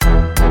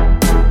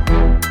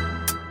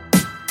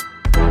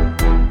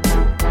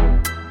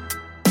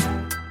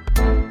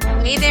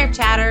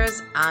Crime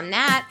Chatters. I'm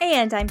Nat.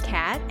 And I'm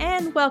Kat,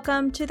 and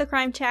welcome to the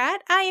Crime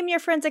Chat. I am your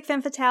forensic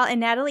femme fatale, and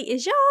Natalie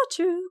is your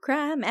true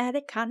crime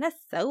addict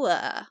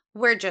connoisseur.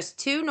 We're just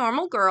two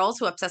normal girls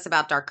who obsess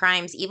about dark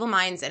crimes, evil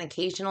minds, and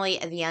occasionally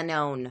the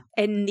unknown.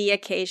 And the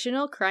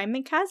occasional crime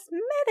and cosmetics.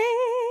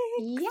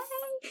 Yay!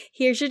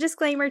 Here's your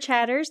disclaimer,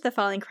 chatters. The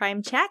following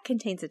crime chat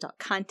contains adult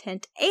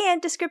content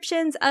and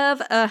descriptions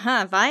of,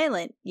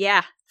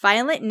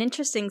 violent and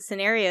interesting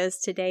scenarios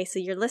today, so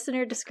your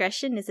listener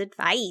discretion is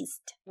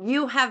advised.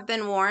 You have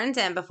been warned,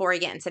 and before we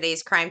get into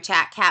today's crime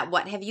chat, Kat,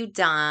 what have you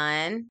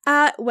done?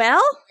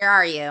 Well, where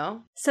are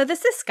you? So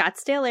this is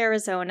Scottsdale,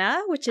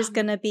 Arizona, which is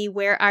going to be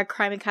where our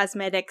crime and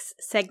cosmetics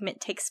segment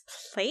takes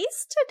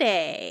place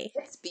today.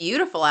 It's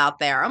beautiful out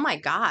there. Oh my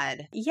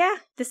God. Yeah,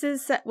 this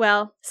is,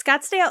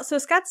 Scottsdale. So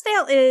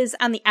Scottsdale is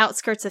on the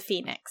outskirts of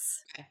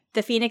Phoenix. Okay.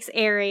 The Phoenix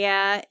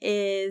area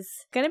is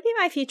going to be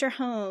my future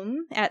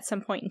home at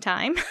some point in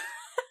time.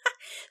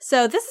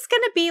 So this is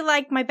going to be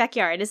like my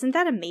backyard. Isn't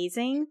that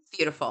amazing?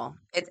 Beautiful.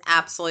 It's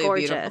absolutely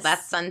gorgeous. Beautiful.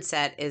 That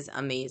sunset is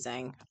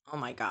amazing. Oh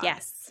my God.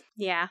 Yes.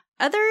 Yeah.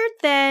 Other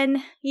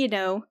than,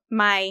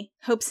 my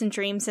hopes and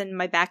dreams and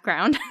my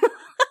background.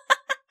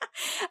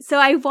 So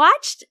I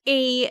watched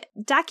a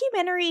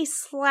documentary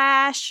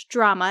 /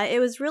 drama. It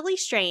was really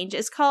strange.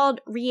 It's called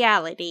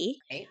Reality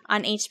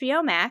on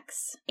HBO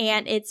Max,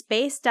 and it's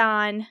based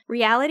on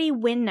Reality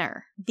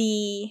Winner,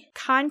 the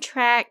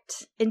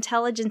contract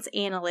intelligence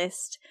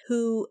analyst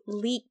who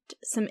leaked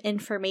some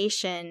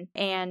information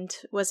and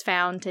was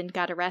found and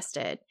got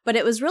arrested. But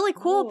it was really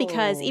cool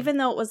because even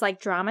though it was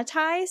like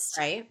dramatized,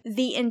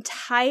 the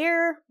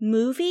entire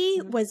movie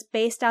was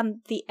based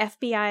on the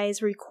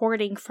FBI's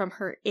recording from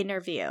her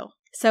interview.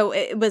 So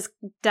it was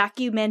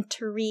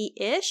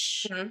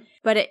documentary-ish,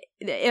 but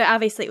it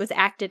obviously it was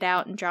acted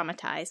out and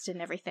dramatized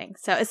and everything.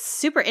 So it's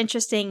super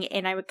interesting,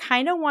 and I would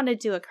kind of want to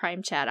do a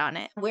crime chat on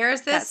it. Where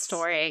is this? That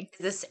story.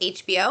 Is this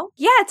HBO?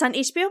 Yeah, it's on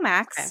HBO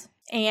Max. Okay.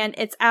 And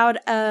it's out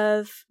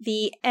of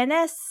the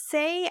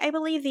NSA, I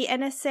believe, the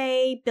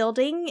NSA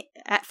building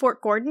at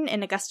Fort Gordon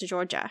in Augusta,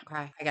 Georgia.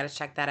 Okay, I got to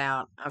check that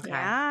out. Okay.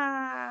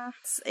 Yeah.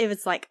 It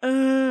was like,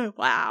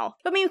 wow.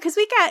 I mean, because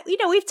we got,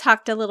 we've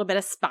talked a little bit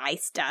of spy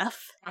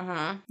stuff.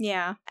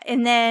 Yeah.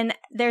 And then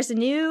there's a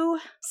new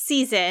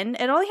season.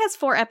 It only has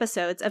 4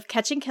 episodes of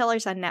Catching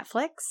Killers on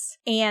Netflix.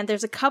 And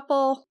there's a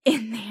couple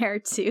in there,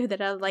 too,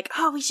 that I'm like,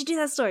 oh, we should do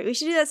that story. We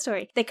should do that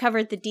story. They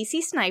covered the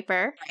DC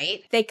sniper.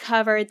 Right. They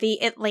covered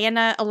the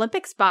Atlanta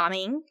Olympics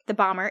bombing, the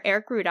bomber,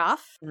 Eric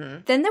Rudolph.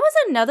 Mm-hmm. Then there was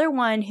another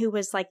one who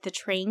was like the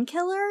train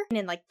killer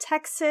in like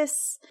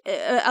Texas.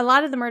 A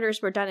lot of the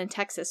murders were done in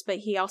Texas, but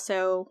he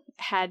also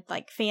had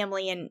like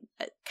family in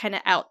kind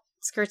of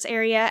outskirts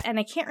area, and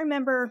I can't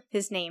remember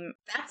his name.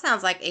 That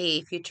sounds like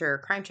a future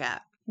crime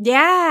chat.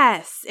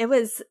 Yes, it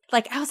was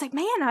like, I was like,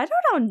 man, I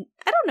don't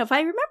know if I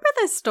remember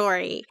this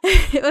story.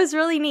 It was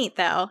really neat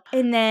though.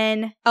 And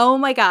then, oh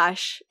my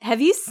gosh,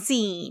 have you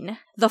seen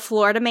The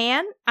Florida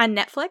Man on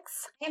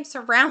Netflix? I am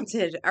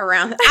surrounded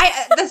around.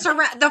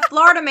 The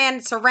Florida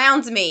Man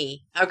surrounds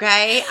me.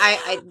 Okay,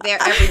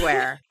 they're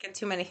everywhere. Get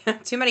too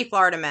many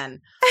Florida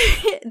men.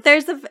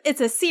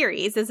 It's a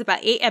series. It's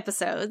about 8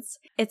 episodes.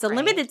 It's a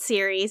limited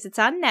series. It's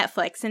on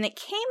Netflix, and it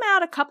came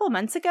out a couple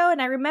months ago.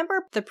 And I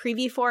remember the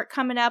preview for it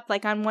coming up,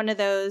 like on one of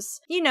those,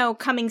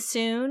 coming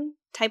soon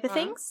type of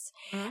things.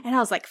 And I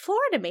was like,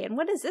 Florida Man,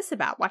 what is this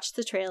about? Watched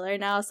the trailer,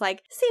 and I was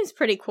like, seems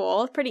pretty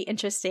cool, pretty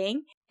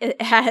interesting. It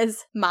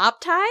has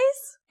mob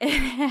ties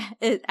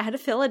out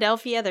of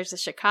Philadelphia. There's a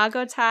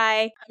Chicago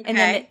tie. Okay. And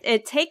then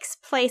it takes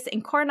place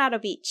in Coronado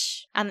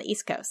Beach on the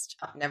East Coast.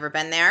 I've never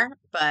been there,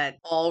 but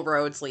all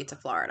roads lead to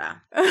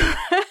Florida.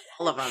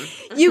 All of them.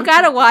 You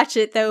gotta watch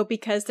it though,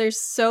 because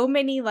there's so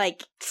many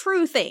like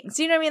true things.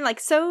 You know what I mean? Like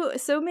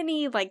so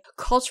many like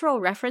cultural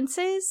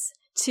references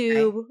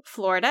to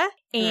Florida.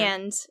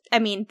 And I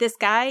mean, this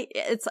guy,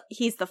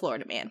 he's the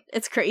Florida Man.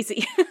 It's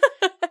crazy.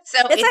 So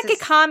it's like a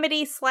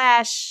comedy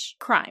 /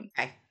 crime.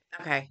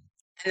 Okay.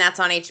 And that's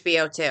on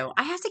HBO too.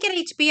 I have to get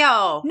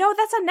HBO. No,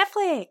 that's on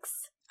Netflix.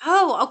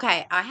 Oh,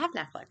 okay. I have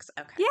Netflix.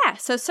 Okay. Yeah,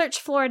 so search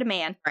Florida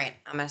Man. Right.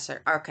 I'm going to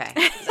search. Okay.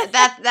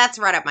 That's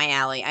right up my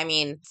alley. I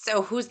mean,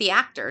 so who's the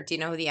actor? Do you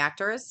know who the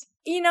actor is?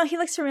 He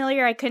looks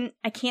familiar. I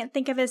can't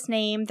think of his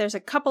name. There's a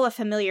couple of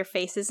familiar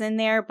faces in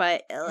there,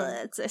 but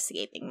it's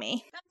escaping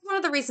me. That's one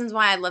of the reasons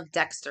why I love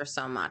Dexter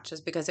so much, is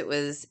because it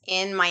was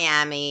in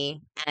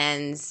Miami,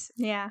 and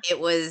it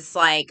was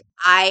like,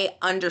 I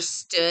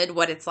understood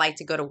what it's like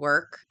to go to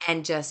work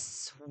and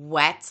just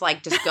sweat,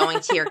 like just going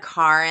to your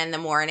car in the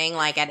morning,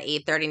 like at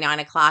 8:30, 9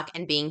 o'clock,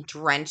 and being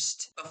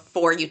drenched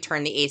before you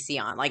turn the AC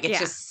on. Like, it's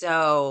just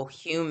so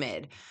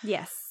humid.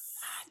 Yes.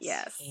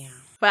 Yes. Yeah.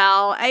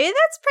 Well,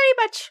 that's pretty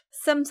much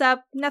sums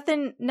up.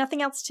 Nothing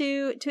else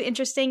too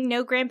interesting.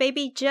 No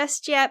grandbaby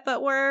just yet,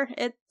 but we're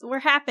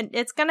happening.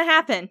 It's gonna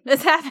happen.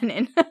 It's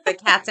happening.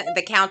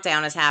 The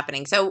countdown is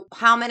happening. So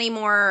how many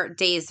more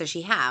days does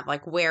she have?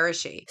 Like, where is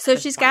she? So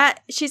she's got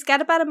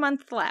about a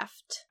month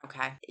left.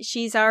 Okay.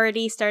 She's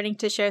already starting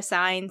to show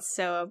signs,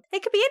 so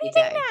it could be any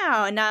day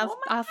now. And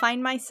I'll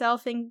find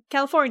myself in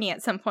California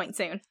at some point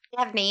soon.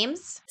 They have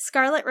names?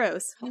 Scarlet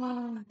Rose.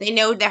 They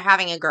know they're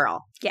having a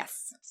girl.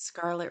 Yes.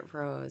 Scarlet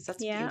Rose.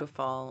 That's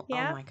beautiful.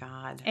 Yeah. Oh my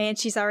God. And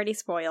she's already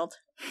spoiled.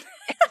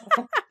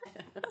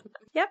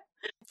 Yep.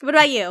 What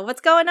about you?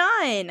 What's going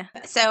on?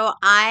 So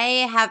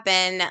I have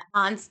been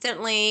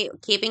constantly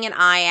keeping an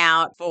eye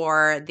out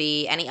for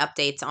any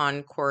updates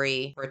on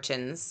Corey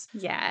Richins.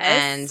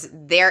 Yes.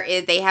 And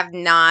they have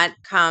not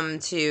come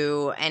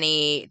to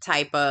any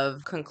type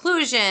of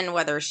conclusion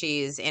whether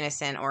she's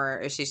innocent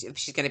or if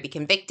she's going to be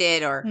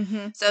convicted or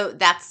so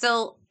that's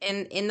still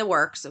in the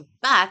works.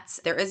 But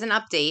there is an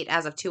update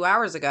as of 2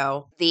 hours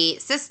ago. The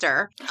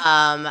sister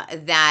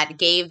that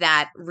gave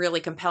that really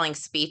compelling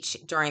speech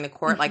during the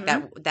court, like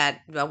that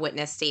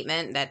witness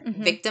statement, that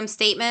victim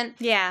statement.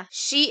 Yeah.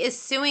 She is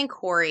suing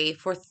Corey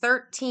for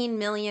 $13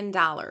 million. Oh,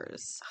 wow.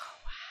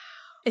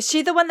 Is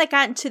she the one that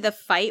got into the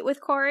fight with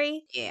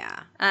Corey?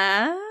 Yeah.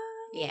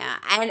 Yeah.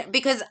 And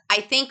because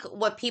I think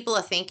what people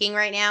are thinking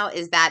right now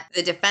is that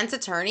the defense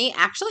attorney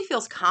actually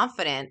feels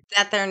confident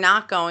that they're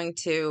not going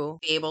to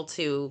be able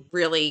to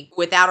really,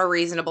 without a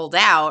reasonable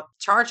doubt,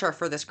 charge her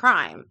for this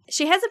crime.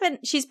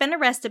 She's been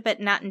arrested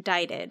but not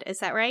indicted. Is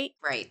that right?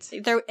 Right.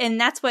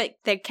 And that's what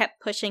they kept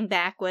pushing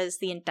back was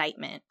the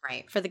indictment.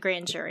 Right. For the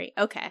grand jury.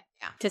 Okay.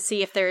 Yeah. To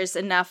see if there's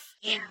enough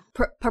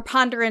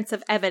preponderance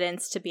of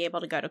evidence to be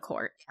able to go to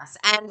court. Yes.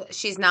 And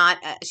she's not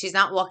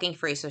walking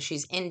free, so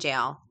she's in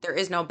jail. There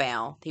is no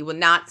bail. He will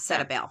not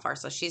set a bail for her,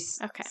 so she's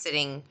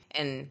sitting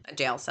in a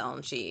jail cell,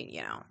 and she,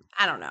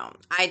 I don't know.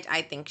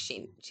 I think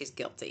she's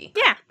guilty.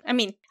 Yeah. I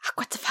mean,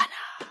 what's the fun?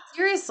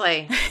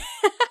 Seriously.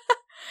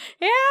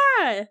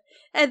 Yeah.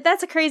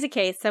 That's a crazy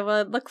case, so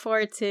we'll look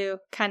forward to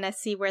kind of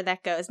see where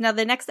that goes. Now,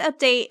 the next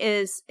update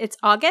it's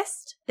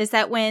August. Is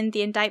that when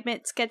the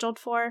indictment's scheduled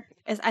for?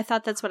 I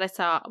thought that's what I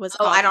saw was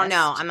August. I don't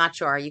know. I'm not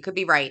sure. You could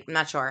be right. I'm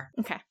not sure.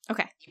 Okay.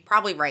 You're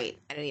probably right.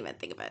 I didn't even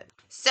think of it.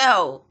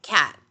 So,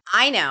 Kat,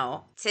 I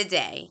know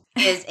today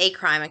is a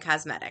crime and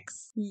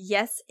cosmetics.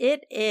 Yes,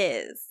 it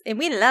is. And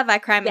we love our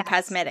crime and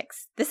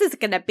cosmetics. This is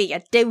going to be a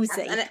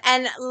doozy.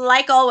 And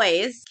like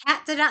always,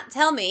 Kat did not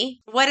tell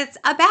me what it's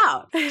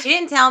about. She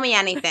didn't tell me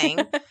anything.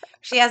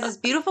 She has this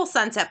beautiful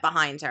sunset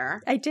behind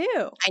her. I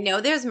do. I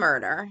know there's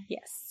murder.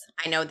 Yes.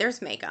 I know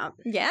there's makeup.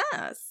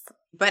 Yes.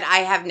 But I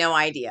have no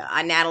idea.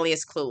 Natalie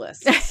is clueless.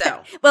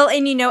 So, well,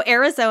 and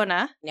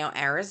Arizona.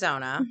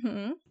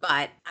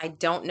 But I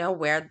don't know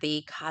where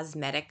the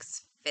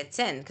cosmetics fits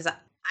in because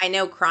I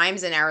know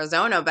crimes in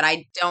Arizona, but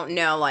I don't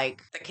know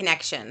the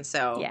connection.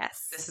 So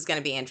yes, this is going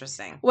to be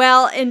interesting.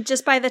 Well, and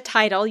just by the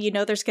title,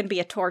 there's going to be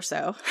a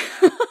torso.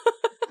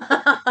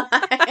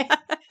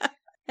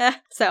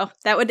 So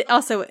that would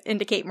also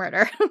indicate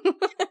murder.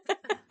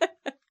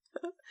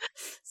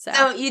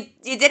 So you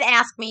did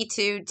ask me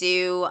to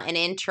do an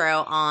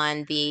intro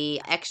on the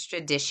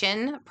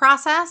extradition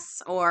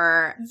process,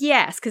 or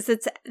yes, because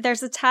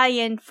there's a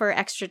tie-in for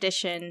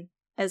extradition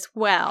as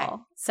well.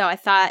 Okay. So I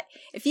thought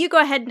if you go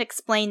ahead and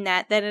explain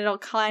that, then it'll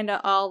kind of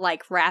all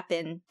wrap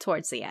in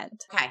towards the end.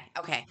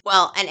 Okay.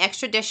 Well, an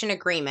extradition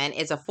agreement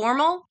is a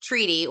formal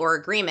treaty or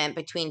agreement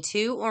between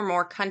two or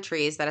more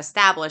countries that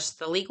establish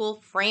the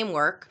legal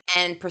framework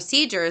and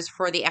procedures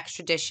for the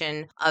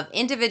extradition of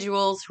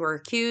individuals who are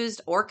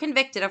accused or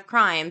convicted of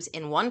crimes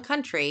in one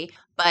country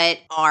but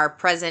are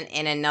present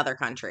in another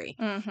country.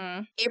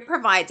 Mm-hmm. It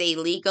provides a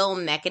legal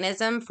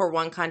mechanism for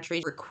one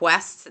country to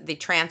request the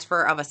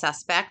transfer of a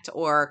suspect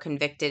or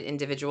convicted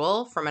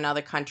individual from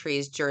another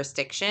country's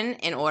jurisdiction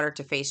in order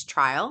to face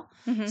trial,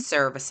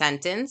 serve a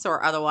sentence,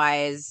 or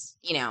otherwise,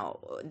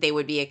 they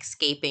would be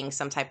escaping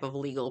some type of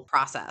legal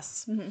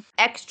process. Mm-hmm.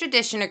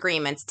 Extradition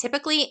agreements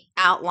typically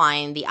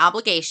outline the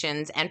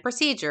obligations and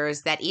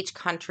procedures that each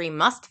country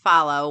must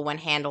follow when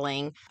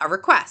handling a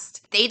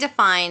request. They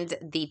defined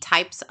the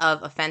types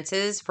of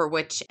offenses for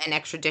which an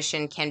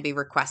extradition can be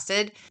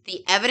requested,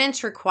 the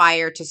evidence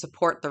required to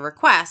support the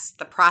request,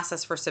 the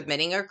process for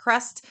submitting a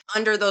request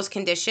under those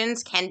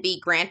conditions can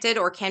be granted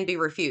or can be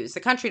refused. The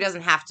country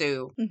doesn't have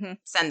to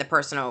send the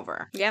person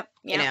over. Yep.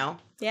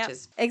 Yeah,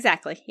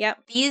 exactly.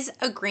 Yep. These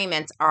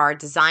agreements are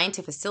designed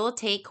to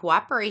facilitate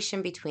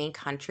cooperation between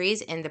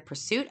countries in the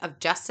pursuit of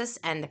justice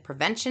and the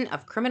prevention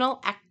of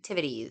criminal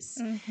activities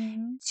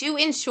to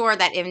ensure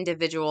that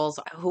individuals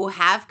who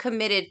have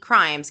committed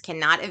crimes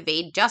cannot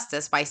evade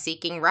justice by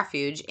seeking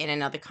refuge in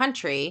another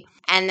country,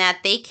 and that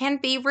they can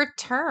be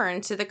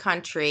returned to the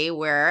country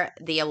where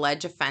the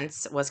alleged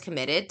offense was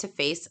committed to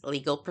face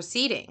legal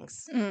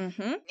proceedings.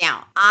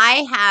 Now,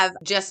 I have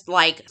just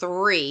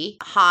 3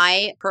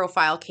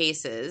 high-profile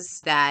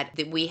cases that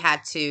we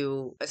had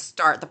to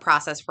start the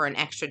process for an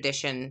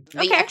extradition,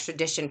 the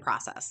extradition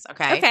process,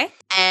 okay? Okay.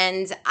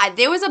 And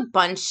there was a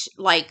bunch,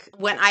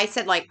 when I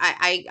said, like,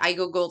 I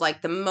Googled,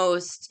 like, the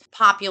most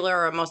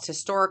popular or most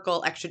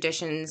historical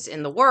extraditions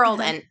in the world,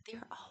 and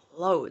there are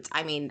loads.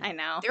 I mean, I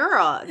know. There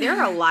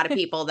are a lot of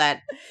people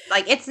that,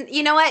 like, it's,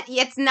 you know what?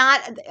 It's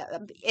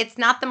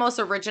not the most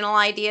original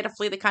idea to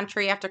flee the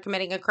country after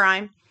committing a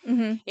crime.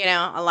 Mm-hmm. You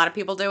know, a lot of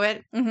people do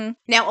it. Mm-hmm.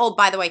 Now, oh,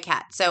 by the way,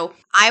 Kat, so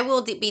I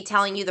will be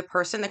telling you the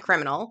person, the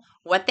criminal,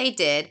 what they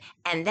did,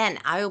 and then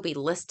I will be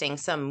listing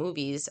some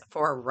movies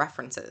for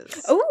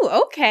references.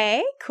 Oh,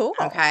 okay. Cool.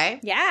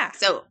 Okay. Yeah.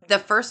 So the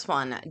first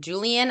one,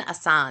 Julian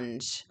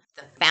Assange.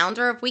 The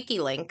founder of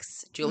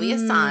WikiLeaks,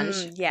 Julian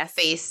Assange,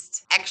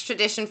 faced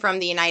extradition from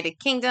the United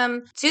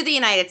Kingdom to the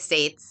United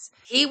States.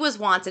 He was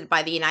wanted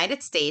by the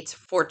United States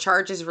for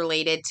charges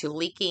related to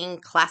leaking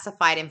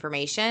classified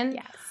information.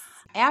 Yes.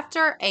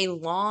 After a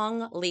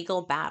long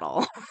legal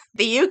battle,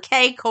 the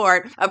UK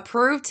court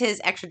approved his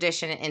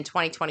extradition in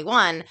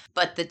 2021,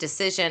 but the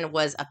decision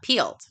was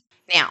appealed.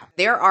 Now,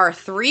 there are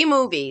 3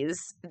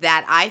 movies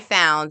that I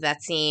found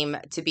that seem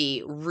to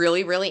be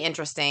really, really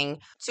interesting.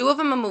 2 of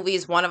them are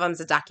movies, one of them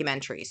is a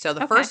documentary. So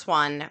the first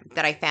one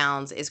that I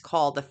found is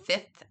called The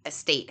Fifth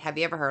Estate. Have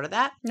you ever heard of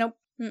that? Nope.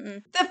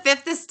 Mm-mm. The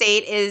Fifth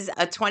Estate is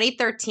a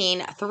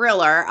 2013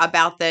 thriller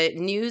about the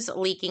news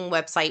leaking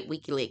website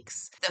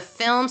WikiLeaks. The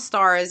film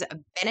stars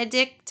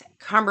Benedict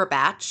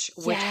Cumberbatch,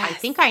 which I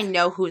think I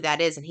know who that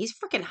is, and he's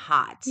freaking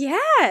hot.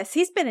 Yes,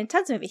 he's been in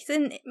tons of movies,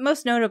 and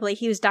most notably,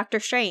 he was Doctor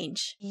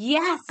Strange.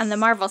 Yes. On the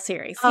Marvel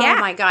series. Oh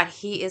my God,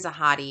 he is a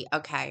hottie.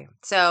 Okay,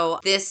 so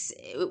this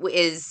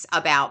is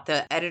about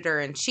the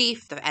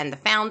editor-in-chief and the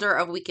founder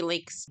of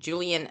WikiLeaks,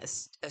 Julian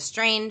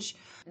Assange.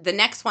 The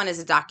next one is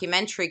a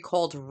documentary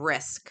called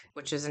Risk,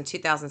 which is in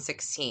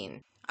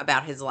 2016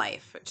 about his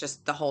life,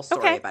 just the whole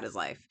story about his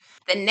life.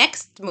 The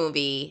next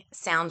movie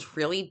sounds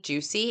really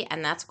juicy,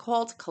 and that's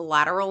called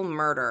Collateral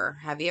Murder.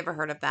 Have you ever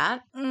heard of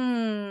that?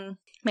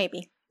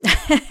 Maybe.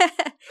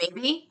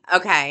 Maybe?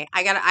 Okay.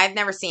 I've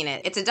never seen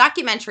it. It's a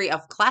documentary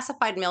of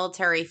classified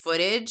military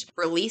footage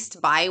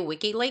released by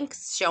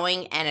WikiLeaks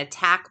showing an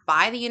attack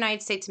by the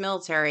United States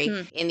military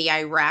in the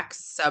Iraq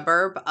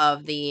suburb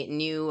of the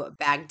New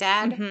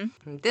Baghdad.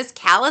 Mm-hmm. This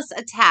callous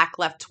attack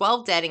left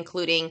 12 dead,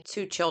 including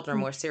 2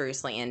 children were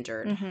seriously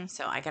injured. Mm-hmm.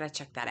 So I gotta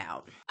check that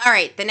out. All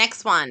right, the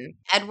next one.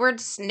 Edward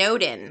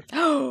Snowden.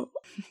 Have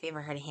you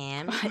ever heard of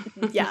him?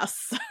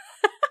 Yes.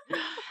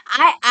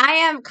 I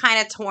am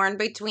kind of torn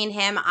between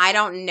him. I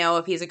don't know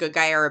if he's a good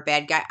guy or a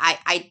bad guy.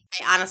 I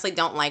honestly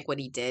don't like what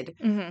he did.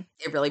 Mm-hmm.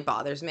 It really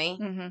bothers me.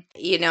 Mm-hmm.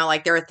 You know,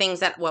 like there are things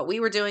that what we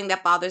were doing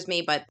that bothers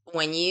me, but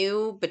when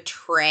you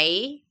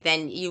betray,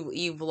 then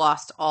you've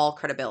lost all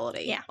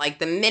credibility. Yeah. Like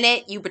the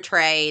minute you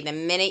betray, the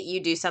minute you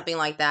do something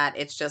like that,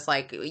 it's just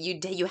like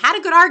you had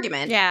a good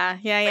argument. Yeah.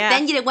 But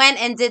then you went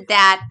and did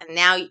that, and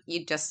now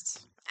you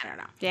just... I don't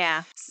know.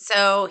 Yeah.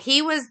 So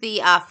he was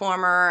the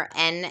former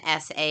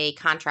NSA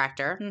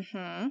contractor.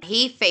 Mm-hmm.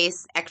 He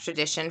faced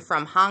extradition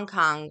from Hong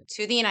Kong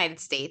to the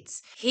United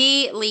States.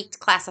 He leaked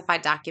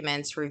classified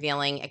documents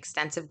revealing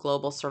extensive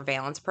global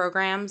surveillance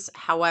programs.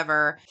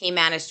 However, he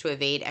managed to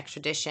evade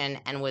extradition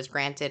and was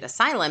granted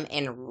asylum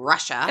in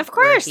Russia. Of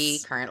course. Where he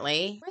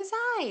currently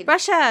resides.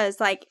 Russia is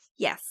like,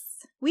 yes.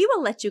 We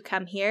will let you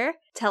come here.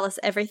 Tell us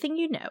everything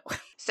you know.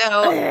 So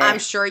I'm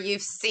sure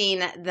you've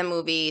seen the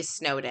movie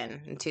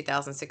Snowden in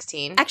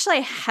 2016. Actually,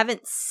 I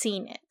haven't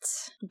seen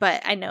it,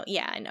 but I know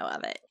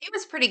of it. It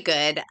was pretty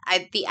good.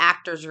 The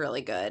actor's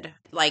really good.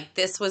 Like,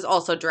 this was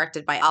also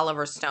directed by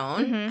Oliver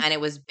Stone, and it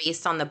was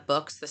based on the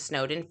books, The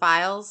Snowden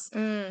Files.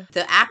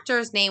 The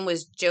actor's name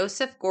was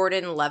Joseph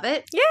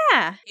Gordon-Levitt.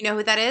 Yeah. You know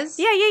who that is?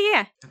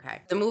 Yeah.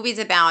 Okay. The movie's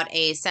about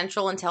a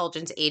Central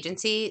Intelligence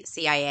Agency,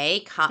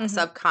 CIA,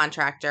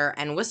 subcontractor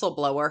and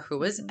whistleblower, who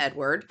was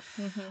Edward,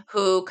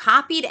 who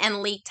copied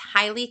and leaked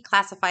highly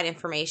classified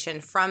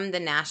information from the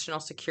National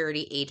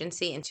Security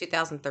Agency in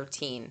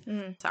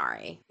 2013.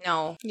 Sorry.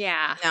 No.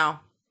 Yeah. No.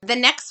 The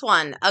next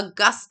one,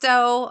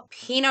 Augusto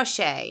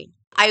Pinochet.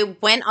 I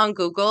went on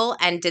Google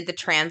and did the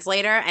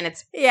translator, and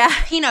it's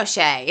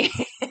Pinochet.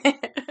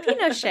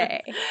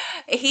 Pinochet.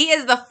 He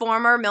is the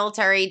former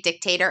military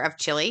dictator of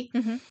Chile.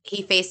 Mm-hmm.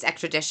 He faced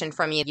extradition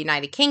from the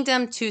United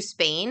Kingdom to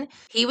Spain.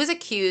 He was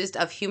accused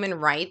of human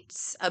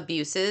rights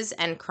abuses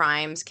and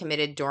crimes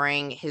committed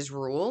during his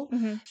rule.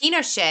 Mm-hmm.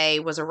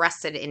 Pinochet was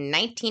arrested in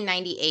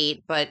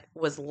 1998, but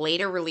was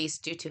later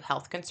released due to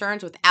health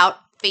concerns without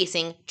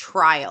facing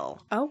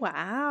trial. Oh,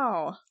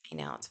 wow. I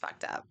know, it's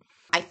fucked up.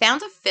 I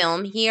found a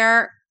film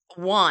here,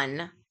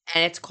 and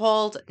it's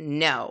called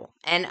No,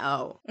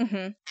 N-O.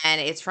 Mm-hmm.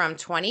 And it's from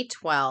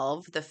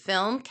 2012. The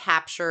film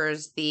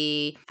captures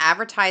the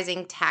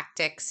advertising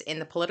tactics in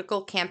the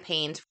political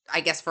campaigns, I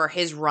guess, for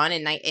his run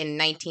in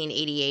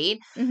 1988,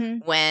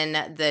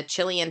 when the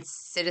Chilean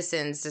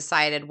citizens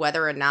decided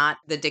whether or not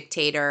the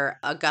dictator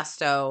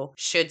Augusto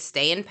should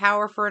stay in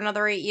power for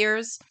another 8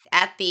 years.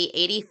 At the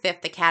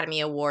 85th Academy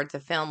Awards, the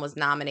film was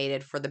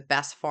nominated for the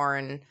Best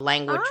Foreign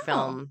Language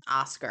Film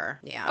Oscar.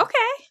 Yeah. Okay.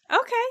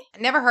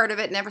 Never heard of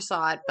it, never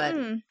saw it, but...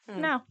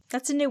 No,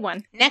 that's a new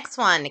one. Next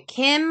one,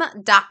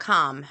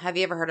 Kim.com. Have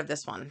you ever heard of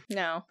this one?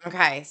 No.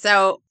 Okay,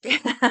 so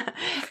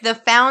the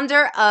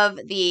founder of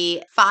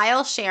the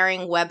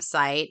file-sharing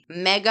website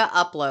Mega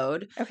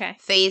Upload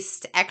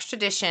faced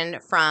extradition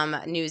from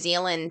New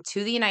Zealand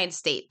to the United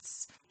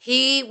States.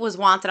 He was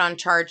wanted on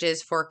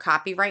charges for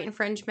copyright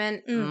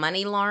infringement,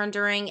 money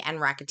laundering, and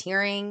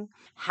racketeering.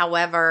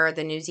 However,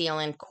 the New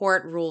Zealand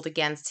court ruled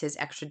against his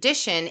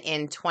extradition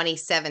in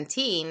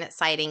 2017,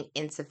 citing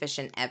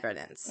insufficient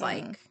evidence.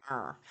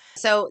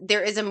 So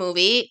there is a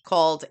movie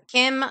called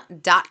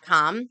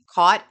Kim.com,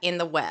 Caught in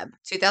the Web.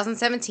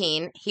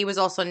 2017, he was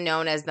also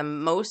known as the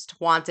most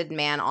wanted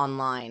man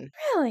online.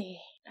 Really?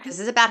 This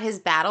is about his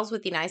battles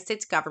with the United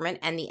States government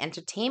and the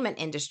entertainment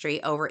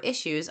industry over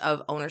issues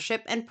of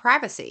ownership and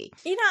privacy.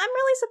 You know, I'm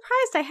really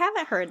surprised I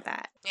haven't heard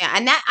that. Yeah,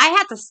 and that I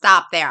had to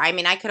stop there. I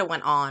mean, I could have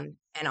went on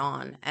and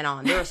on and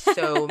on. There are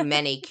so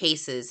many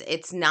cases.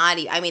 It's not,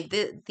 I mean,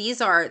 these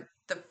are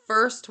the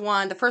first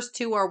one. The first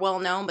two are well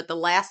known, but the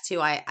last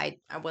two I'm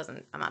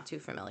not too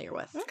familiar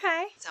with.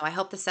 Okay. So I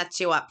hope this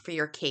sets you up for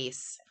your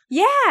case.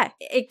 Yeah,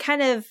 it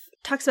kind of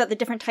talks about the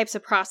different types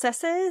of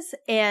processes,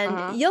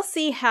 and you'll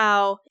see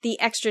how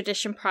the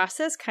extradition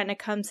process kind of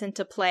comes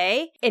into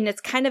play, and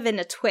it's kind of in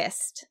a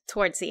twist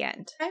towards the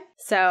end. Okay.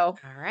 So,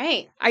 all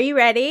right. Are you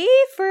ready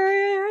for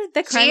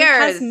the Crime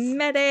and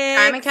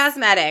Cosmetics? Crime and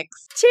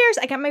Cosmetics. Cheers.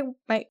 I got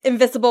my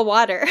invisible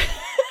water.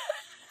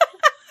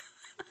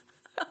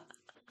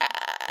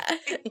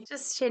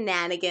 Just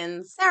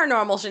shenanigans.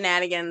 Paranormal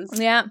shenanigans.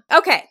 Yeah.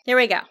 Okay, here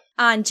we go.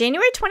 On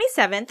January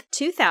 27th,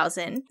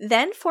 2000,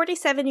 then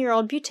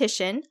 47-year-old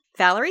beautician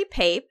Valerie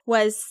Pape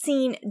was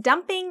seen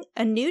dumping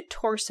a nude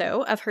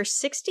torso of her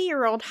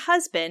 60-year-old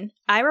husband,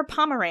 Ira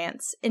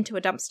Pomerantz, into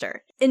a dumpster.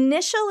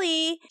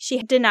 Initially,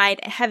 she denied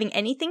having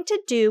anything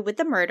to do with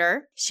the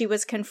murder. She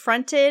was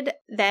confronted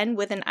then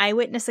with an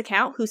eyewitness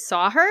account who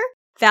saw her.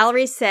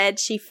 Valerie said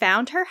she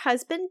found her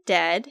husband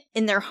dead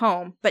in their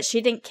home, but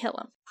she didn't kill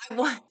him.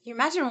 You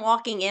imagine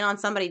walking in on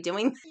somebody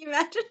doing that? You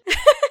imagine?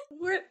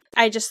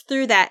 I just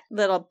threw that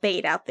little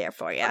bait out there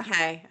for you.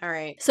 Okay, all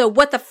right. So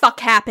what the fuck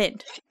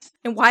happened?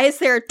 And why is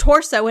there a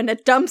torso in a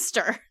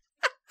dumpster?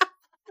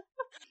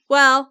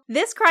 Well,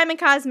 this Crime and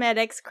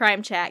Cosmetics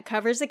Crime Chat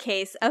covers the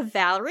case of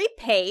Valerie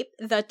Pape,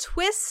 the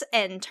twists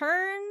and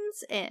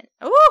turns, and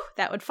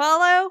that would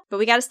follow. But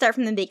we got to start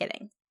from the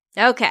beginning.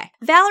 Okay.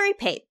 Valerie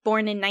Pape,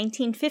 born in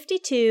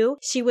 1952,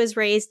 she was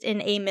raised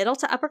in a middle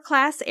to upper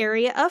class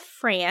area of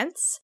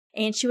France,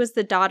 and she was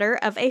the daughter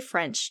of a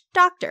French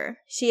doctor.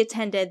 She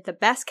attended the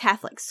best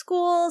Catholic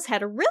schools,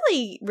 had a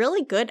really,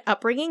 really good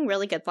upbringing,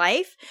 really good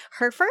life.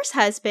 Her first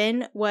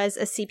husband was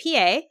a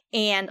CPA,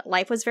 and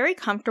life was very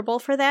comfortable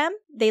for them.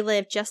 They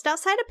lived just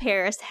outside of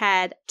Paris,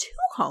 had 2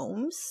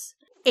 homes,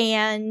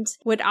 and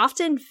would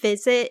often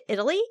visit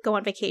Italy, go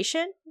on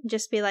vacation,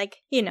 just be like,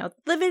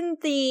 living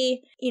the,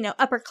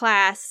 upper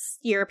class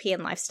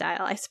European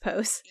lifestyle, I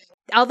suppose.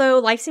 Although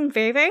life seemed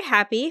very, very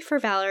happy for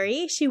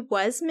Valerie, she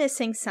was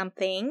missing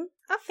something,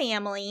 a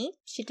family.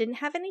 She didn't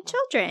have any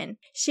children.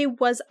 She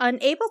was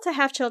unable to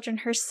have children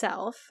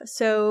herself,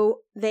 so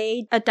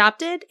they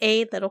adopted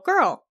a little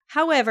girl.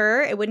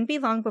 However, it wouldn't be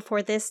long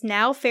before this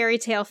now fairy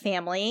tale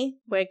family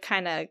would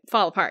kind of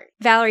fall apart.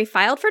 Valerie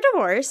filed for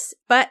divorce,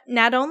 but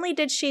not only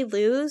did she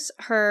lose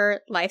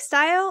her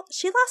lifestyle,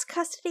 she lost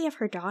custody of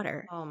her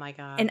daughter. Oh my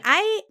God. And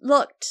I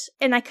looked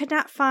and I could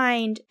not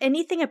find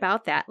anything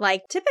about that.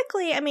 Like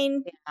typically,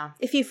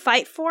 if you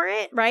fight for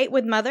it, right,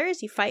 with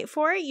mothers, you fight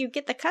for it, you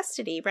get the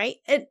custody, right?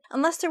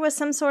 Unless there was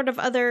some sort of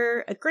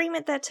other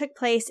agreement that took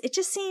place, it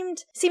just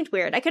seemed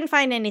weird. I couldn't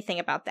find anything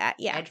about that.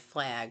 Yeah.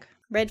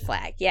 Red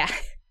flag, yeah.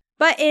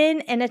 But in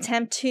an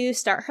attempt to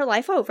start her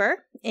life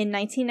over, in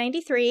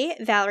 1993,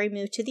 Valerie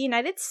moved to the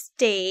United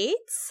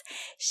States.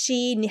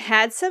 She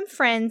had some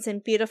friends in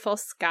beautiful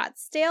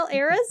Scottsdale,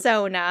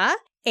 Arizona,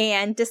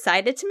 and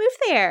decided to move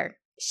there.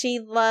 She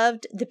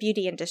loved the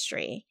beauty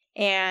industry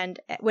and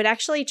would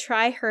actually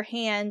try her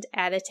hand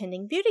at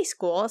attending beauty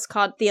school. It's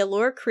called the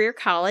Allure Career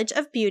College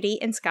of Beauty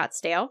in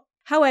Scottsdale.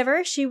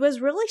 However, she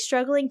was really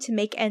struggling to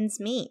make ends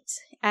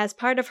meet. As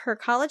part of her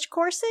college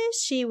courses,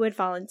 she would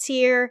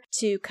volunteer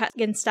to cut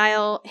and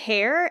style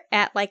hair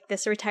at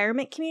this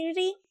retirement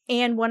community.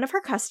 And one of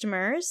her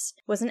customers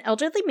was an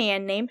elderly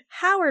man named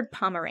Howard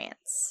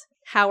Pomerantz.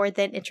 Howard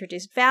then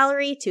introduced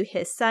Valerie to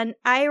his son,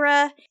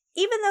 Ira.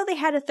 Even though they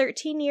had a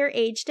 13-year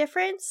age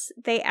difference,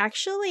 they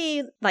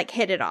actually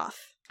hit it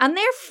off. On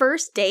their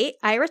first date,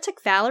 Ira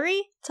took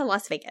Valerie to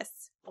Las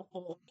Vegas.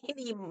 Oh,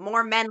 maybe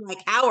more men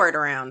like Howard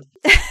around.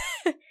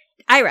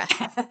 Ira,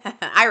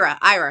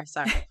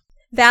 sorry.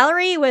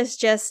 Valerie was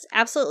just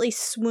absolutely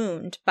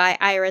swooned by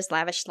Ira's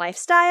lavish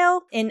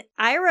lifestyle. And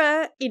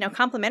Ira,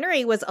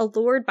 complimentary, was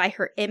allured by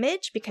her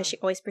image because she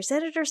always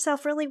presented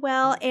herself really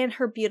well and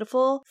her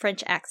beautiful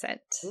French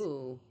accent.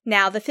 Ooh.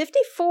 Now, the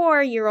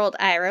 54-year-old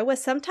Ira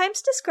was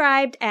sometimes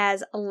described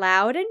as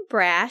loud and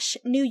brash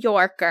New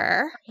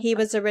Yorker. He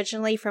was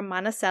originally from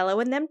Monticello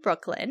and then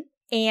Brooklyn.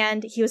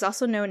 And he was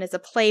also known as a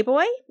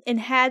playboy and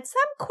had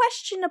some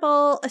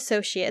questionable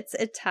associates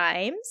at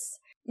times.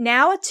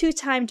 Now a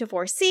 2-time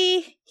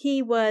divorcee,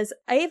 he was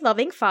a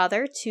loving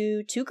father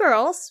to 2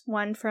 girls,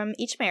 one from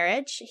each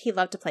marriage. He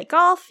loved to play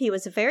golf. He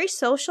was a very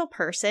social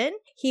person.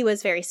 He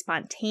was very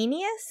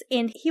spontaneous,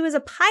 and he was a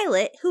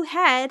pilot who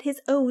had his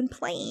own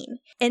plane.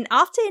 And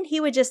often he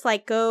would just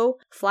go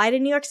fly to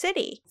New York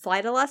City,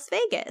 fly to Las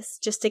Vegas,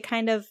 just to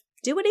kind of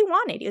do what he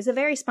wanted. He was a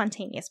very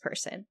spontaneous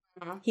person.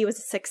 He was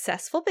a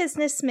successful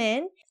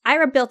businessman.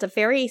 Ira built a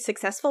very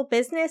successful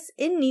business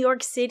in New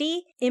York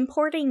City,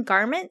 importing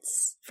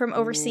garments from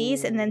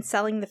overseas and then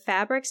selling the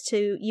fabrics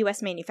to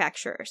U.S.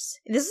 manufacturers.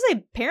 This is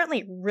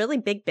apparently really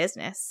big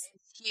business.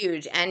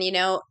 Huge. And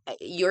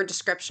your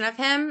description of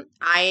him,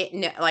 I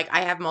know,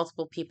 I have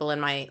multiple people in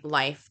my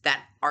life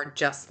that are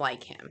just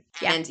like him.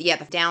 Yeah. And the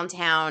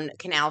downtown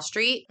Canal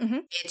Street,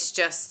 it's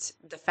just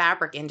the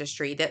fabric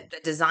industry, the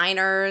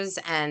designers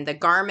and the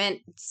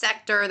garment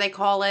sector, they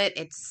call it.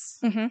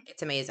 It's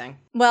amazing.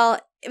 Well,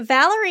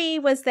 Valerie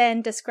was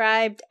then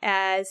described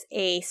as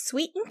a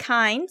sweet and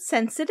kind,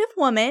 sensitive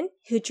woman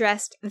who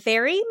dressed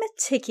very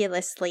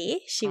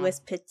meticulously. She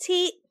was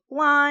petite,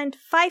 blonde,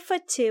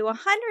 5'2",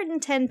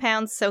 110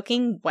 pounds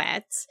soaking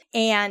wet,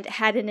 and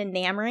had an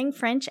enamoring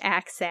French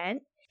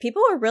accent.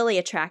 People were really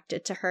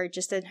attracted to her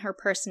just in her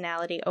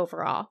personality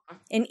overall.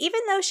 And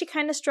even though she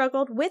kind of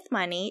struggled with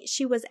money,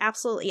 she was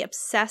absolutely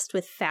obsessed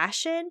with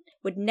fashion,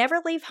 would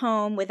never leave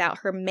home without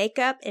her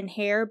makeup and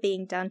hair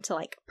being done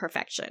to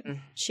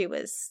perfection.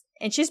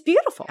 And she's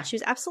beautiful. She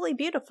was absolutely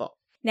beautiful.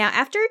 Now,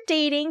 after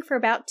dating for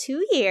about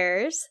 2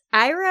 years,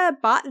 Ira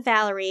bought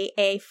Valerie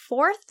a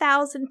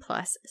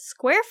 4,000-plus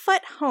square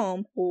foot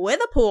home with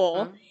a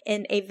pool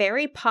in a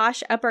very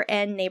posh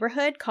upper-end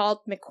neighborhood called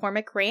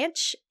McCormick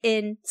Ranch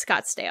in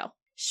Scottsdale.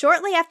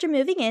 Shortly after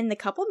moving in, the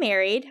couple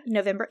married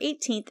November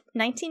 18th,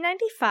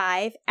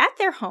 1995, at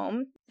their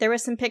home. There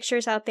was some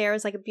pictures out there. It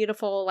was a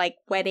beautiful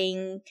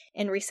wedding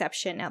and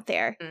reception out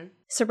there.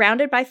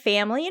 Surrounded by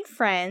family and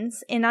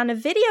friends. And on a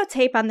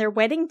videotape on their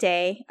wedding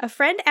day, a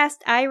friend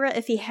asked Ira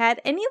if he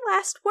had any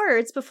last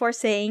words before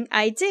saying,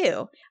 "I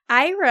do."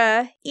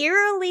 Ira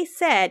eerily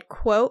said,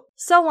 quote,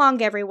 "So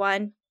long,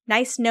 everyone.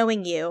 Nice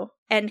knowing you,"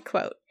 end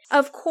quote.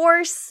 Of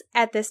course,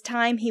 at this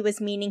time, he was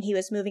meaning he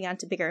was moving on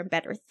to bigger and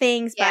better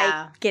things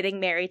by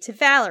getting married to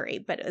Valerie,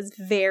 but it was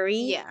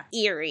very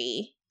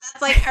eerie.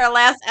 That's our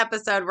last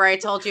episode where I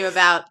told you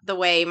about the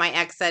way my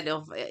ex said,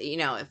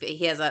 if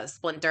he has a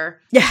splinter,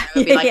 it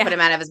would be put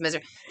him out of his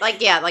misery. I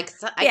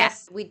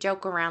guess we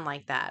joke around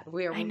like that.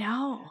 I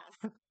know.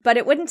 But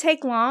it wouldn't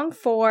take long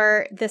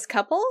for this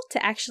couple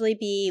to actually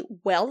be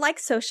well-liked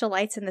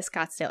socialites in the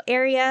Scottsdale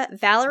area.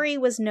 Valerie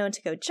was known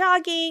to go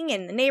jogging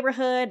in the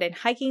neighborhood and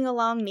hiking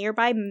along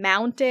nearby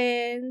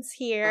mountains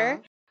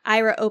here.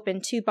 Ira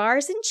opened 2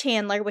 bars in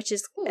Chandler, which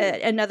is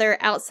another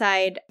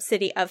outside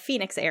city of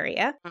Phoenix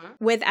area.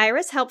 With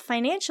Ira's help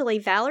financially,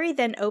 Valerie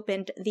then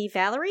opened the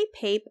Valerie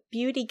Pape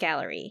Beauty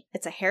Gallery.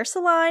 It's a hair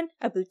salon,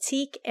 a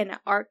boutique, and an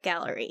art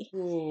gallery.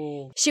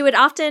 She would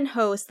often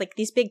host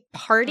these big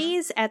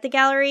parties at the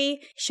gallery,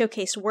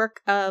 showcase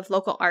work of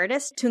local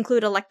artists to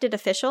include elected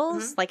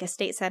officials, like a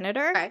state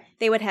senator. Okay.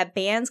 They would have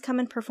bands come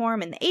and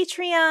perform in the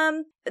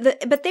atrium.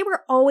 But they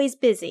were always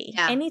busy.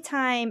 Yeah.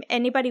 Anytime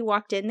anybody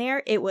walked in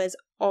there, it was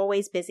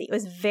always busy. It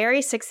was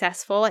very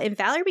successful, and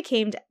Valerie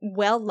became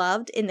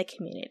well-loved in the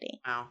community.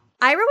 Wow.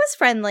 Ira was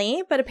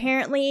friendly, but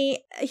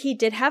apparently he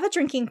did have a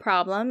drinking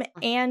problem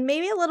and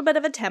maybe a little bit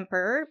of a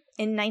temper.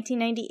 In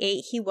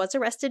 1998, he was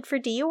arrested for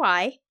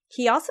DUI.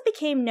 He also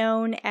became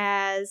known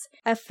as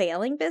a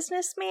failing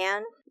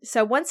businessman.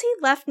 So once he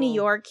left New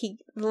York, he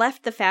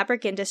left the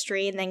fabric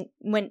industry and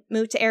then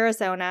moved to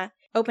Arizona,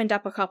 opened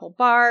up a couple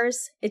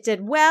bars. It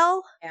did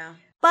well. Yeah.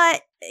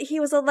 But he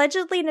was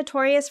allegedly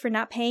notorious for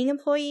not paying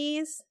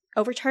employees,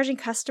 overcharging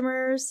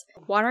customers,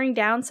 watering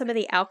down some of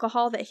the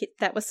alcohol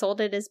that was sold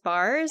at his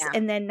bars,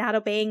 and then not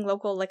obeying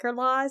local liquor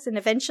laws. And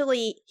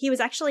eventually, he was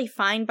actually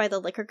fined by the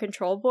Liquor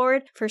Control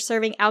Board for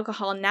serving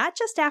alcohol not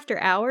just after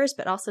hours,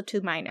 but also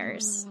to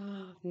minors.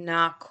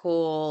 Not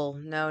cool.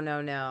 No.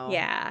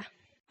 Yeah.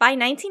 By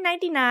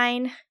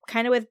 1999,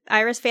 kind of with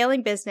Ira's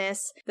failing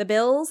business, the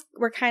bills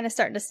were kind of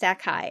starting to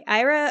stack high.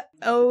 Ira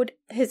owed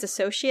his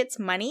associates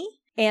money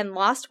and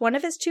lost one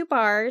of his 2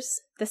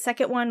 bars. The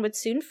second one would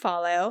soon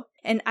follow,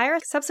 and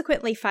Ira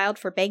subsequently filed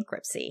for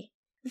bankruptcy.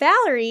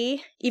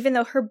 Valerie, even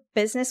though her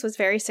business was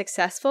very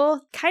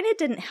successful, kind of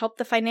didn't help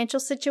the financial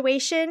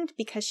situation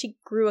because she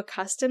grew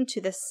accustomed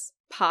to this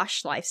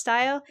posh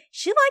lifestyle.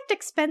 She liked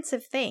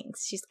expensive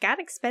things. She's got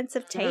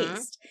expensive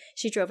taste.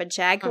 She drove a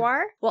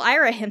Jaguar. Well,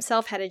 Ira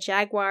himself had a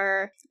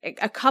Jaguar,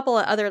 a couple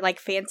of other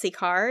fancy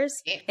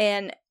cars,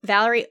 and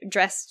Valerie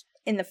dressed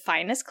in the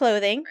finest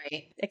clothing.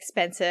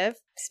 Expensive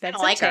I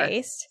like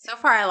taste. Her. So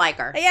far, I like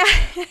her. Yeah.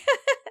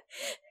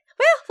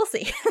 Well, we'll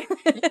see.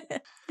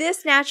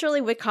 This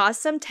naturally would cause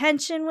some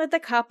tension with the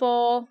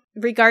couple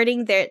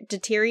regarding their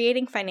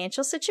deteriorating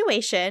financial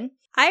situation.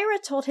 Ira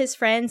told his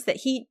friends that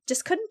he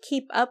just couldn't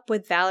keep up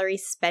with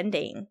Valerie's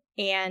spending,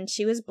 and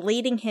she was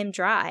bleeding him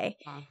dry.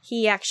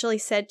 He actually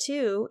said,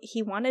 too,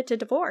 he wanted to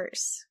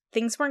divorce.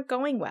 Things weren't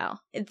going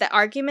well. The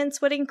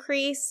arguments would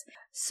increase,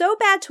 so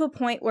bad to a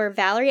point where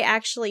Valerie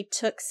actually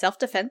took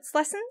self-defense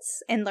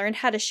lessons and learned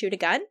how to shoot a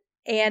gun.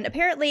 And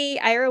apparently,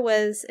 Ira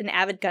was an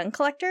avid gun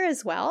collector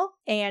as well,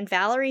 and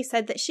Valerie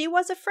said that she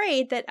was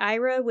afraid that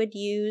Ira would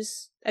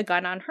use a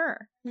gun on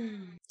her.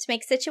 To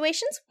make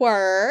situations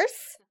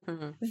worse,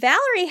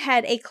 Valerie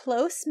had a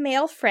close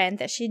male friend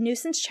that she knew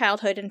since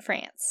childhood in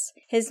France.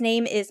 His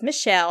name is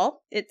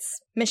Michel.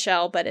 It's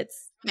Michel, but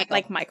it's Michael.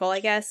 Like Michael,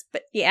 I guess.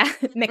 But yeah,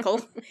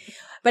 Michael.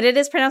 But it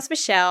is pronounced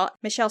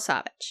Michel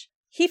Savage.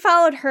 He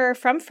followed her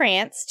from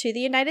France to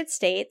the United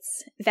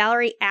States.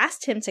 Valerie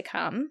asked him to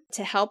come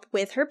to help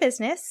with her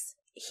business.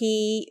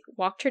 He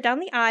walked her down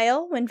the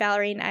aisle when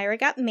Valerie and Ira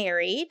got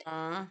married.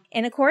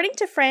 And according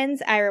to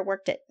friends, Ira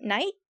worked at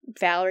night.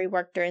 Valerie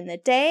worked during the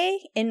day.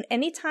 And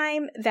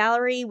anytime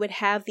Valerie would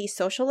have these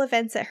social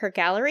events at her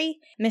gallery,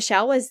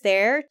 Michelle was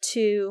there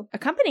to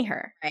accompany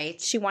her. Right.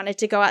 She wanted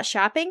to go out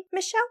shopping.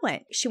 Michelle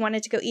went. She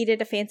wanted to go eat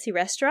at a fancy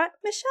restaurant.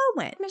 Michelle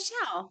went.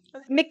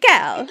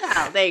 Miguel.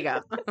 There you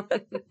go.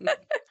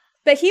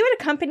 But he would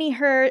accompany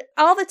her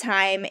all the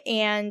time,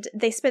 and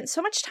they spent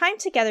so much time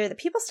together that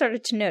people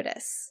started to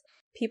notice.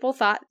 People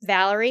thought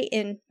Valerie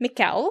and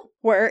Michael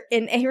were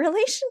in a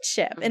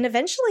relationship. And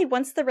eventually,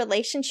 once the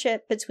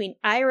relationship between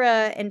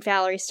Ira and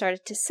Valerie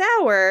started to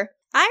sour,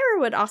 Ira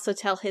would also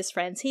tell his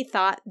friends he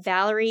thought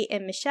Valerie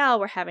and Michelle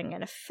were having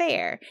an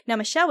affair. Now,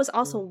 Michelle was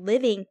also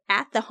living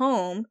at the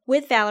home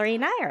with Valerie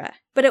and Ira.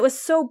 But it was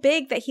so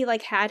big that he,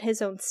 had his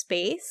own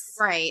space.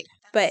 Right.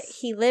 But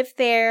he lived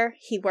there.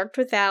 He worked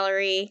with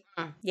Valerie.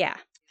 Yeah.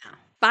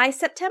 By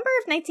September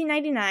of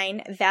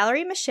 1999,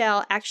 Valerie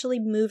Michelle actually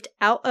moved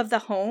out of the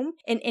home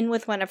and in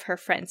with one of her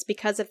friends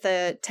because of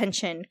the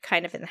tension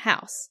kind of in the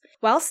house.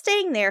 While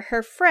staying there,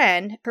 her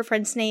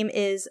friend's name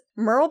is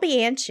Merle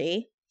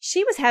Bianchi.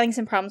 She was having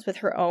some problems with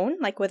her own,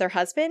 with her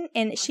husband,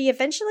 and she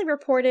eventually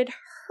reported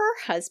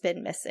her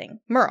husband missing.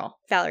 Merle,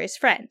 Valerie's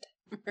friend.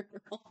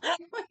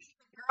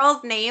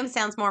 Girl's name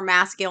sounds more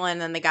masculine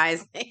than the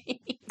guy's name.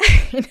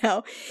 I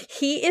know.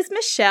 He is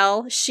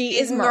Michelle. She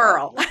is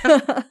Merle.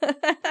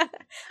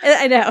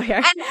 I know.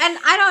 And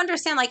I don't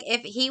understand,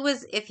 if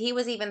he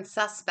was even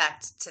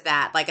suspect to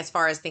that, as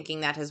far as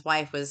thinking that his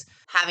wife was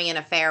having an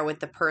affair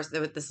with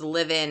with this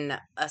live-in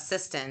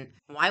assistant,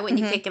 why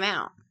wouldn't you kick him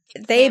out?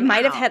 They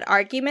might have had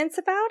arguments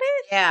about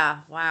it.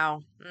 Yeah.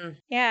 Wow.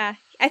 Yeah.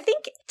 I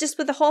think just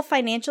with the whole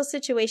financial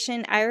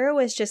situation, Ira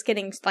was just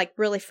getting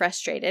really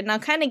frustrated. And I'll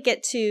kind of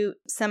get to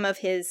some of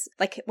his,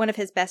 one of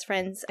his best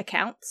friend's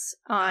accounts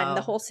on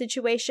the whole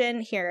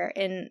situation here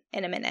in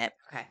a minute.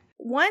 Okay.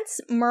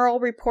 Once Merle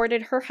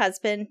reported her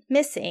husband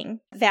missing,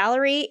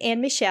 Valerie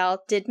and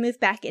Michelle did move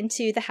back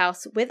into the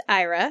house with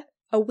Ira.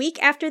 A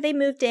week after they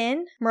moved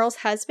in, Merle's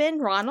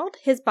husband, Ronald,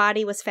 his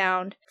body was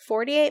found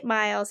 48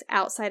 miles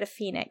outside of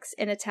Phoenix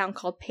in a town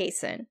called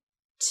Payson.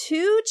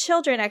 2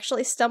 children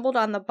actually stumbled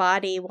on the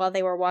body while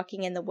they were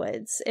walking in the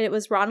woods. It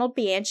was Ronald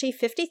Bianchi,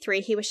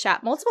 53. He was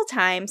shot multiple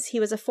times. He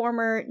was a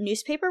former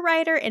newspaper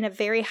writer and a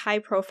very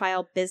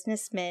high-profile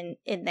businessman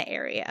in the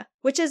area,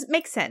 which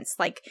makes sense.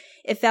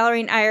 If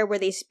Valerie and Ira were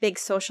these big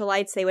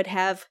socialites, they would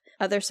have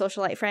other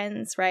socialite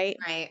friends, right?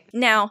 Right.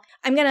 Now,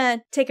 I'm going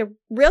to take a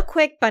real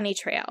quick bunny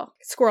trail,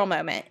 squirrel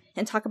moment,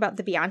 and talk about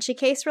the Bianchi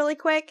case really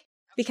quick,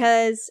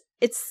 because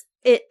it's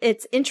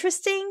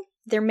interesting.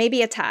 There may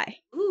be a tie.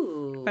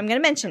 Ooh. I'm going to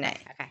mention it.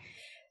 Okay.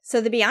 So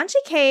the Bianchi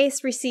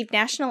case received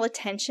national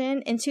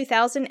attention in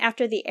 2000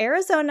 after the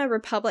Arizona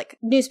Republic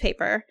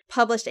newspaper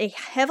published a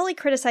heavily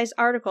criticized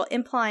article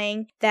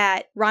implying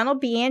that Ronald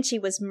Bianchi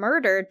was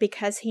murdered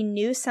because he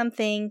knew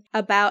something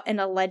about an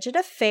alleged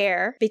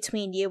affair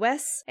between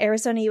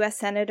Arizona U.S.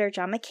 Senator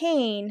John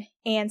McCain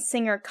and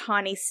singer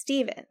Connie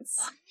Stevens.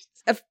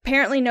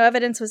 Apparently no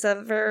evidence was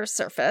ever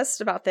surfaced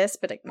about this,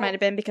 but it might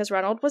have been because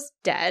Ronald was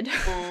dead.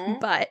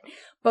 But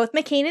both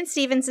McCain and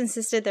Stevens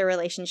insisted their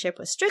relationship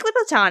was strictly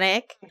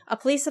platonic. A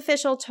police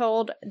official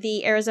told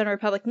the Arizona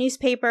Republic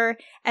newspaper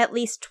at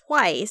least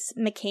twice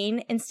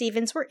McCain and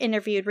Stevens were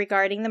interviewed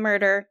regarding the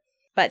murder,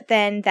 but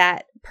then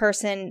that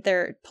person,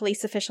 their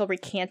police official,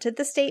 recanted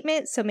the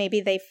statement. So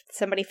maybe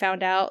somebody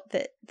found out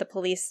that the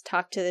police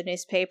talked to the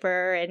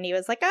newspaper and he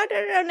was like, oh,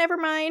 no, never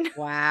mind.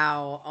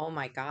 Wow. Oh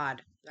my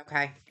God.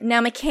 Okay.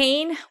 Now,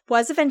 McCain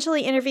was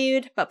eventually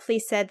interviewed, but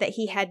police said that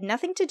he had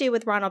nothing to do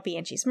with Ronald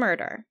Bianchi's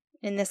murder.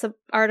 And this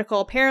article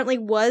apparently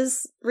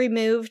was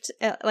removed,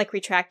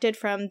 retracted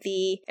from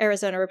the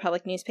Arizona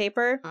Republic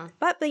newspaper.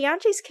 But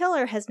Bianchi's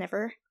killer has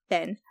never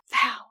been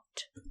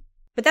found.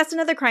 But that's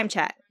another crime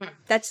chat.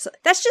 That's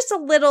just a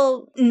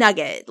little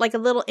nugget, a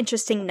little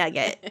interesting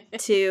nugget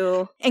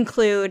to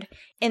include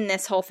in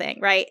this whole thing,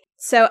 right?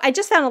 So I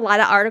just found a lot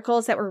of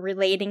articles that were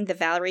relating the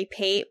Valerie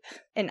Pape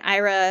and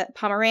Ira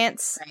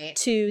Pomerantz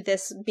to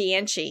this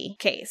Bianchi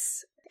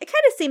case. It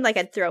kind of seemed like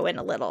I'd throw in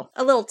a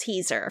little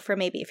teaser for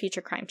maybe a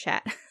future crime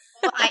chat.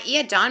 Well,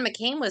 John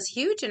McCain was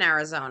huge in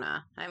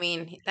Arizona. I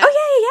mean,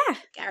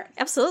 yeah.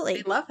 Absolutely.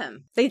 They love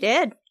him. They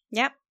did.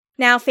 Yep.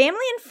 Now, family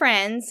and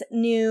friends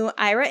knew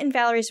Ira and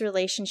Valerie's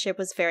relationship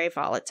was very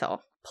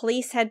volatile.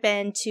 Police had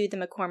been to the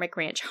McCormick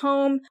Ranch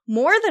home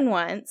more than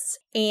once,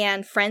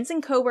 and friends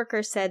and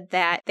coworkers said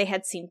that they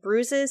had seen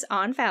bruises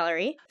on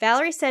Valerie.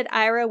 Valerie said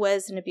Ira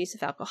was an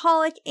abusive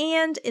alcoholic,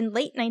 and in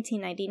late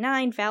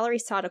 1999, Valerie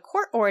sought a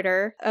court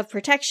order of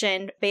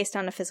protection based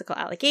on a physical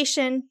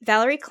allegation.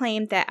 Valerie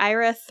claimed that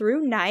Ira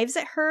threw knives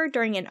at her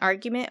during an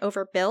argument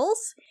over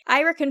bills.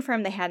 Ira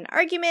confirmed they had an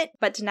argument,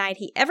 but denied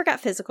he ever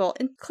got physical,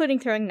 including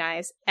throwing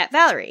knives at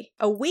Valerie.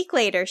 A week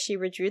later, she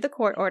withdrew the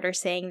court order,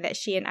 saying that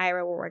she and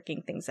Ira were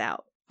working things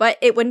out. But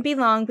it wouldn't be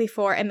long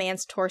before a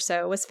man's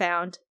torso was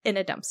found in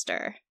a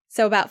dumpster.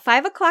 So about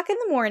 5 o'clock in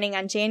the morning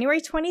on January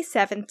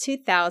 27,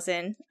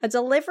 2000, a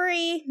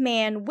delivery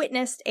man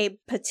witnessed a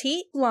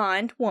petite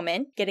blonde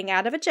woman getting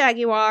out of a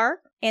Jaguar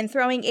and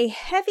throwing a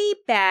heavy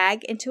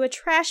bag into a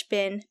trash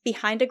bin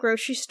behind a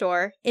grocery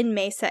store in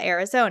Mesa,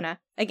 Arizona.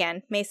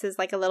 Again, Mesa's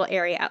like a little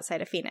area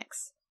outside of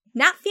Phoenix.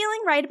 Not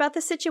feeling right about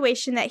the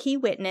situation that he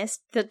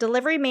witnessed, the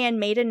delivery man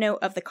made a note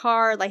of the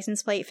car,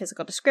 license plate,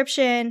 physical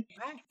description,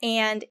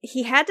 and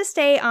he had to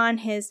stay on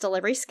his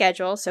delivery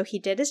schedule, so he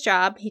did his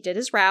job, he did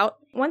his route.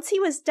 Once he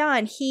was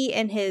done, he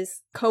and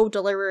his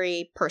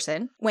co-delivery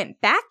person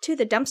went back to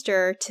the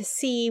dumpster to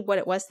see what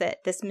it was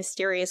that this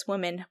mysterious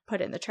woman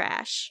put in the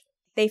trash.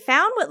 They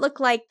found what looked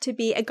like to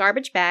be a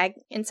garbage bag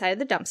inside of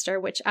the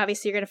dumpster, which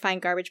obviously you're going to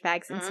find garbage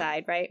bags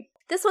inside, right?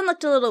 This one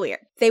looked a little weird.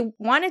 They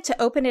wanted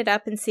to open it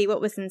up and see what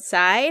was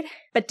inside,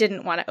 but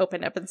didn't want to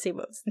open it up and see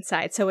what was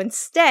inside. So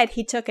instead,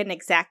 he took an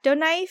X-Acto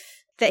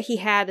knife that he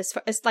had,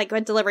 as like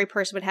a delivery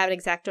person would have an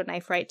X-Acto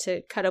knife, right,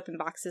 to cut open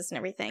boxes and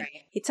everything. Right.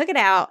 He took it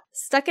out,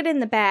 stuck it in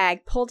the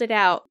bag, pulled it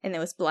out, and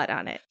there was blood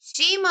on it.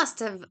 She must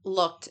have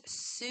looked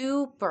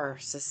super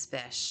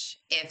suspicious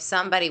if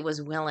somebody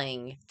was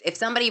willing, if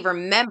somebody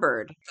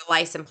remembered the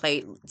license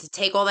plate to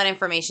take all that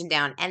information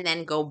down and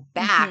then go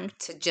back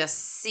to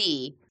just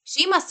see.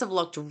 She must have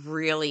looked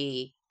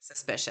really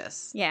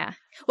suspicious. Yeah.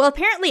 Well,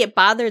 apparently it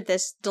bothered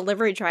this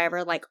delivery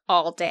driver like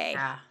all day.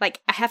 Yeah.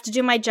 Like, I have to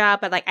do my job,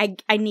 but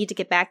like I need to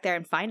get back there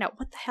and find out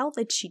what the hell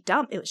did she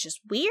dump. It was just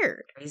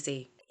weird.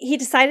 Crazy. He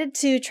decided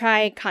to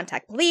try and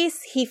contact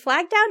police. He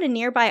flagged down a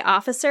nearby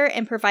officer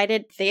and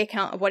provided the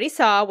account of what he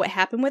saw, what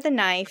happened with the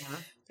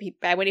knife,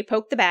 when he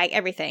poked the bag,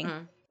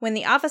 everything. When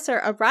the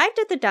officer arrived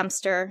at the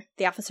dumpster,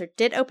 the officer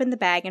did open the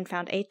bag and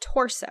found a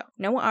torso.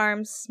 No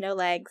arms, no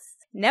legs,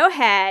 no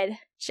head,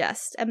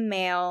 just a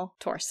male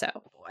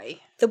torso. Boy.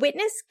 The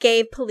witness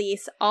gave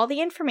police all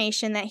the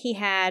information that he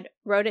had,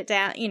 wrote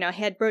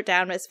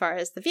down as far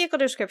as the vehicle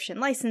description,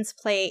 license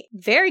plate,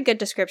 very good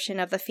description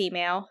of the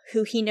female,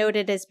 who he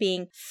noted as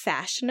being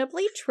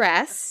fashionably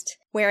dressed,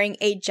 wearing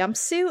a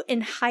jumpsuit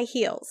and high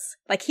heels.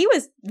 Like, he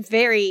was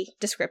very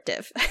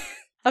descriptive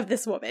of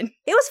this woman.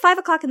 It was 5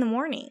 o'clock in the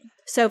morning.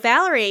 So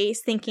Valerie's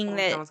thinking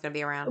that... No one's going to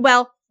be around.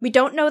 Well, we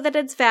don't know that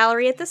it's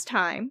Valerie at this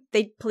time.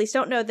 Police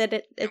don't know that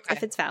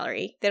if it's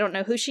Valerie. They don't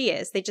know who she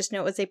is. They just know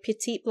it was a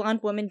petite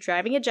blonde woman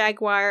driving a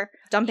Jaguar,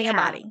 dumping a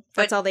body.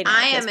 That's all they know.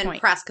 I am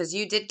impressed because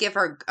you did give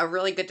her a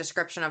really good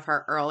description of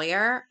her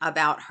earlier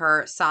about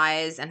her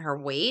size and her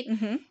weight.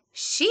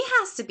 She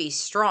has to be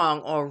strong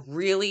or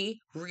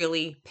really,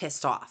 really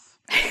pissed off.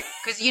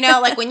 Because,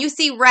 like when you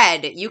see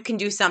red, you can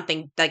do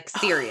something like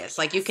serious.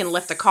 Like you can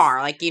lift a car.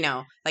 Like,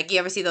 like you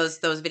ever see those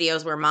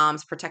videos where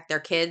moms protect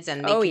their kids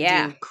and they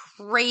can do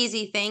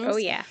crazy things? Oh,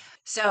 yeah.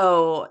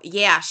 So,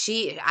 yeah,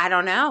 I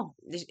don't know.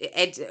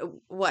 It's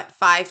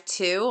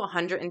 5'2",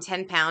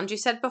 110 pounds you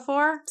said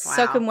before? Wow.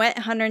 Soaking wet,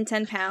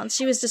 110 pounds.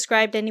 She was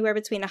described anywhere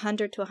between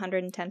 100 to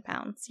 110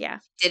 pounds. Yeah.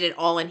 Did it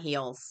all in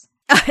heels.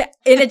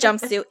 In a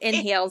jumpsuit, in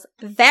heels.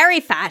 Very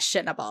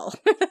fashionable.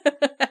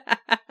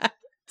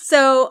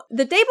 So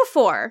the day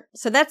before,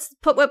 so that's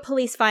what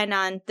police find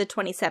on the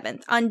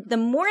 27th. On the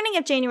morning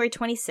of January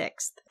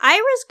 26th,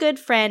 Ira's good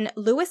friend,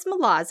 Louis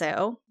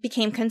Milazzo,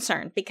 became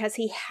concerned because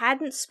he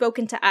hadn't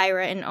spoken to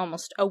Ira in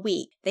almost a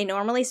week. They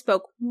normally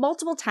spoke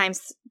multiple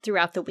times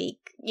throughout the week,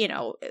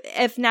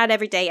 if not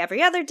every day,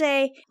 every other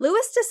day.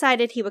 Louis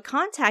decided he would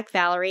contact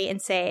Valerie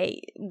and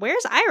say,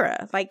 "Where's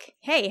Ira? Like,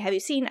 hey, have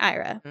you seen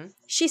Ira?"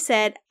 She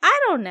said, "I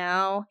don't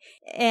know."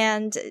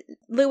 And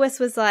Louis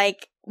was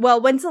like, "Well,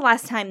 when's the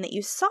last time that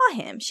you saw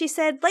him?" She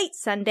said, "Late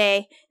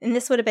Sunday," and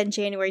this would have been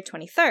January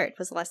 23rd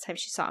was the last time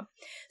she saw him.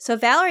 So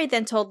Valerie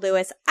then told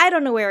Louis, "I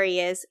don't know where he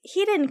is.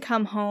 He didn't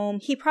come home.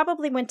 He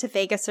probably went to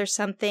Vegas or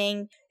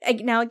something."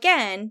 Now,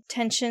 again,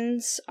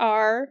 tensions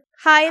are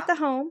high at the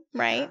home,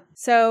 right?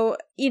 So,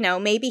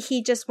 maybe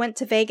he just went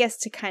to Vegas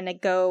to kind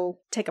of go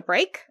take a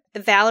break.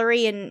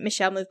 Valerie and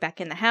Michelle moved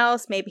back in the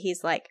house. Maybe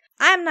he's like,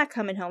 "I'm not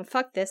coming home.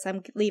 Fuck this.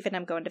 I'm leaving.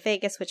 I'm going to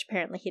Vegas," which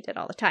apparently he did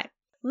all the time.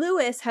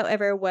 Louis,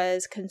 however,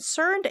 was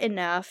concerned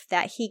enough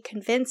that he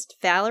convinced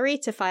Valerie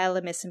to file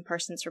a missing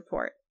persons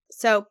report.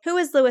 So, who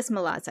is Louis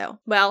Milazzo?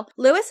 Well,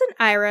 Louis and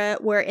Ira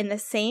were in the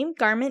same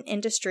garment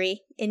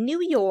industry in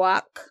New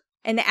York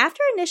And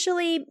after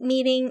initially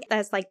meeting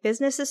as like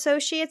business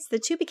associates, the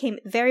two became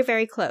very,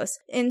 very close.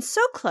 And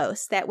so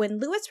close that when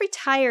Lewis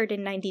retired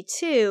in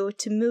 92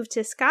 to move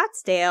to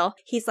Scottsdale,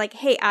 he's like,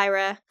 hey,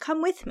 Ira,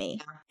 come with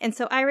me. And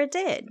so Ira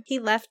did. He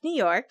left New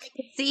York.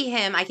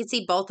 I could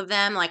see both of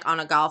them like on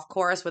a golf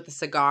course with a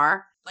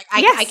cigar. Like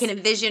I can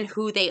envision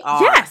who they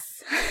are.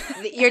 Yes.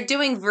 You're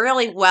doing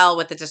really well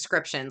with the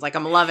descriptions. Like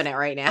I'm loving it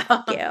right now.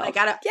 Thank you. I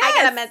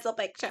got a mental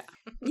picture.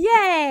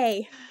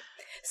 Yay.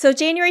 So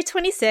January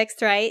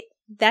 26th, right?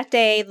 That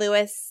day,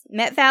 Lewis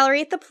met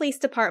Valerie at the police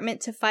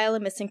department to file a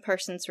missing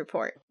persons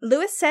report.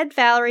 Lewis said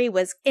Valerie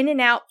was in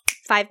and out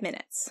 5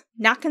 minutes.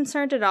 Not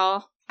concerned at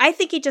all. I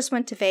think he just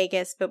went to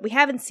Vegas, but we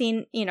haven't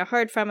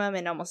heard from him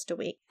in almost a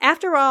week.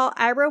 After all,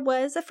 Ira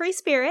was a free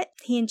spirit.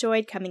 He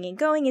enjoyed coming and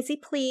going as he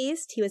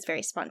pleased. He was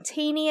very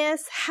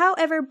spontaneous.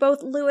 However,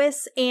 both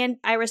Lewis and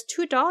Ira's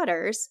 2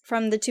 daughters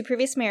from the 2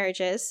 previous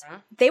marriages,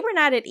 they were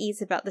not at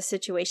ease about the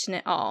situation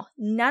at all.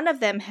 None of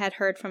them had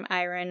heard from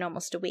Ira in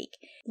almost a week.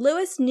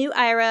 Lewis knew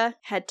Ira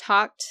had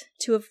talked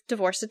to a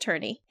divorce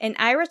attorney, and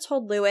Ira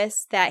told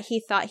Lewis that he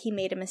thought he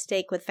made a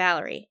mistake with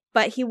Valerie.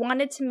 But he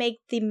wanted to make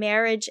the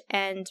marriage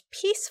end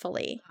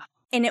peacefully.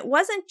 And it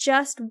wasn't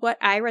just what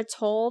Ira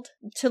told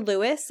to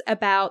Lewis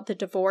about the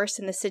divorce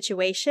and the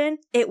situation.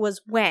 It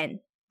was when.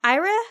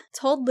 Ira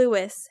told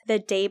Lewis the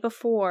day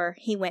before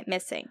he went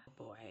missing.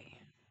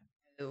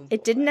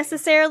 It didn't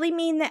necessarily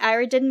mean that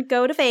Ira didn't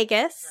go to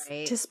Vegas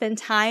to spend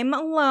time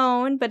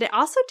alone, but it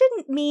also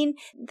didn't mean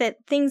that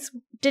things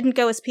didn't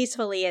go as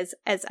peacefully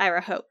as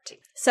Ira hoped.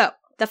 So,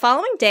 the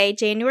following day,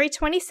 January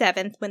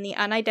 27th, when the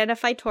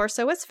unidentified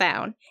torso was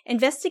found,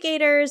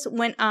 investigators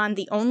went on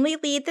the only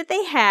lead that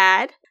they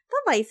had,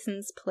 the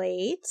license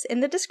plate in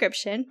the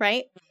description,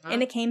 right?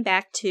 And it came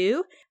back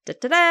to,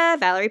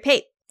 Valerie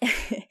Pape.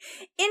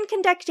 In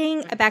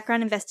conducting a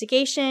background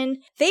investigation,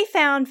 they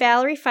found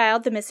Valerie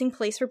filed the missing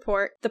police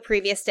report the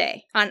previous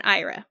day on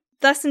Ira.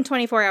 Less than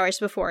 24 hours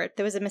before,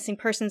 there was a missing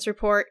persons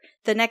report.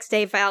 The next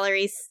day,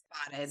 Valerie's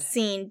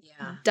seen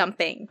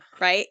dumping,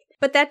 right?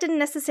 But that didn't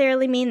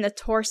necessarily mean the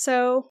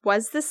torso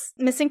was this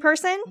missing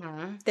person.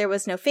 There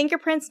was no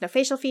fingerprints, no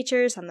facial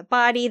features on the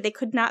body. They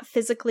could not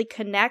physically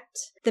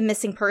connect the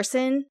missing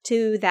person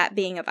to that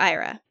being of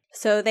Ira.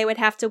 So they would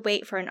have to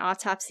wait for an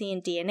autopsy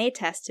and DNA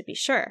test to be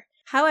sure.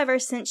 However,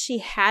 since she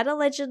had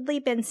allegedly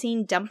been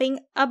seen dumping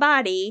a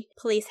body,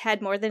 police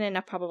had more than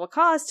enough probable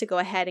cause to go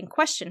ahead and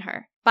question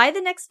her. By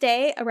the next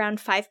day, around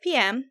 5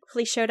 p.m.,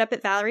 police showed up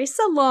at Valerie's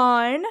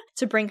salon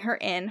to bring her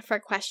in for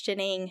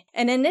questioning.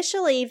 And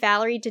initially,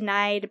 Valerie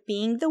denied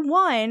being the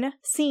one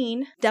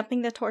seen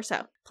dumping the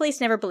torso.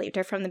 Police never believed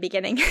her from the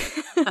beginning.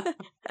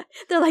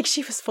 They're like,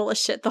 she was full of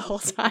shit the whole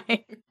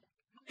time.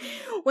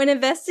 When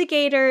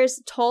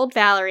investigators told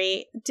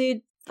Valerie,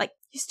 dude, like,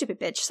 you stupid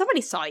bitch,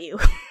 somebody saw you.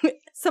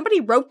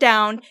 Somebody wrote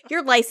down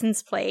your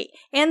license plate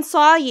and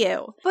saw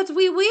you. But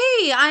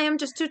I am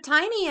just too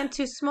tiny and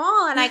too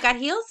small, and I got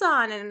heels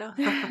on. And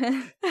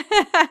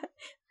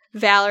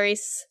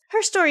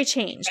her story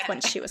changed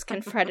when she was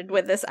confronted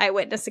with this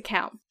eyewitness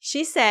account.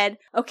 She said,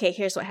 okay,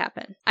 here's what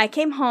happened. I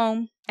came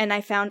home and I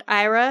found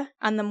Ira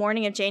on the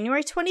morning of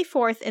January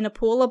 24th in a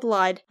pool of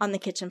blood on the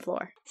kitchen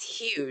floor. It's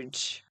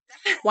huge.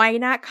 Why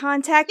not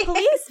contact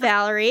police,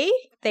 Valerie?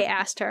 They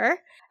asked her.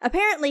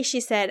 Apparently,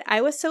 she said,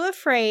 I was so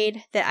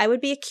afraid that I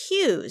would be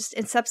accused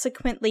and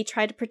subsequently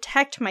try to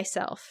protect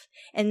myself.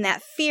 And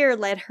that fear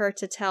led her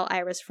to tell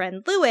Ira's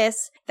friend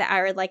Lewis that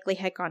Ira likely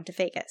had gone to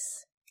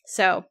Vegas.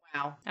 So,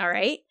 wow. All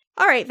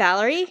right,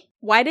 Valerie,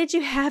 why did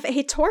you have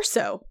a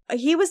torso?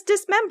 He was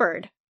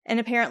dismembered. And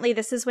apparently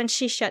this is when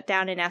she shut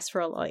down and asked for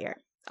a lawyer.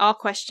 All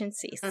questions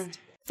ceased.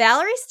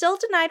 Valerie still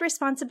denied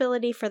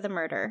responsibility for the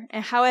murder,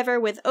 and however,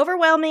 with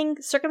overwhelming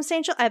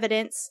circumstantial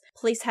evidence,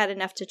 police had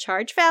enough to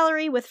charge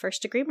Valerie with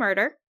first-degree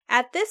murder.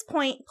 At this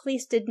point,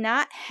 police did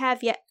not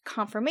have yet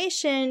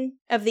confirmation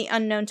of the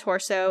unknown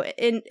torso.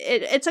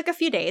 It took a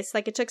few days,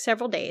 it took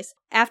several days.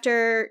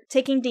 After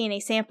taking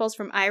DNA samples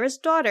from Ira's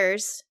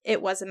daughters,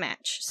 it was a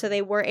match. So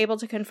they were able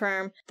to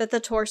confirm that the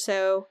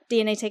torso,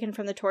 DNA taken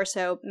from the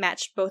torso,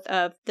 matched both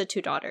of the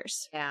 2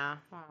 daughters. Yeah.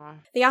 Aww.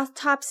 The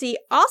autopsy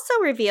also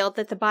revealed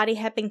that the body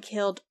had been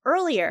killed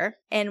earlier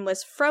and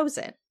was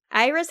frozen.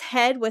 Ira's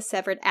head was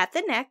severed at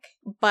the neck,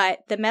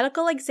 but the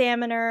medical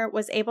examiner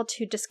was able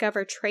to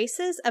discover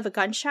traces of a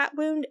gunshot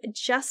wound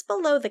just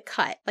below the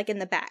cut, like in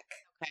the back.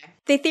 Okay.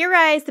 They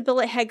theorized the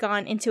bullet had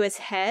gone into his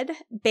head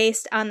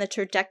based on the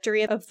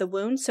trajectory of the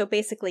wound, so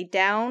basically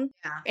down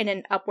in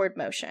an upward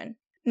motion.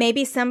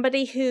 Maybe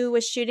somebody who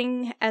was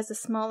shooting as a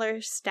smaller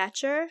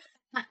stature?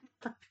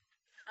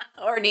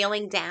 Or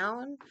kneeling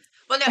down?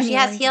 Well, no, she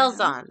has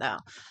heels on, though.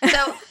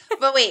 So,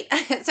 but wait,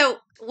 so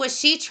was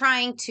she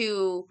trying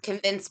to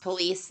convince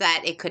police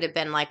that it could have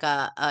been like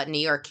a New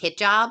York hit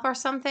job or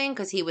something?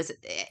 Because he was...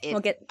 Oh,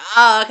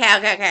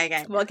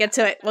 okay. We'll get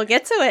to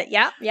it.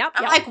 Yep.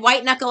 I'm like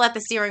white knuckle at the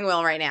steering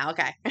wheel right now.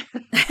 Okay.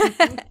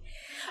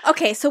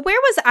 Okay, so where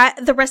was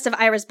the rest of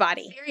Ira's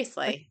body?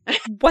 Seriously.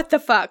 What the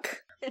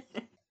fuck?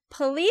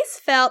 Police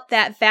felt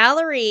that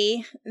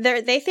Valerie,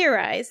 they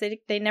theorized,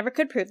 they never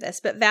could prove this,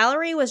 but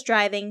Valerie was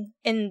driving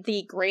in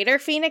the greater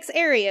Phoenix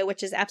area,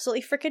 which is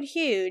absolutely freaking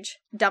huge,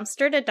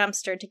 dumpster to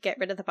dumpster to get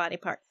rid of the body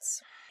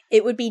parts.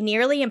 It would be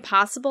nearly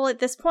impossible at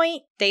this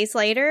point, days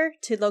later,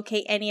 to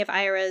locate any of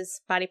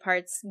Ira's body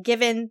parts,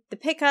 given the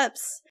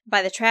pickups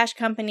by the trash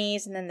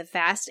companies and then the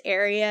vast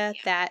area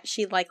that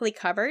she likely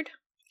covered.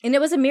 And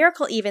it was a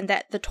miracle even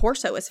that the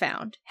torso was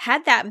found.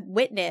 Had that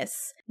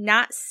witness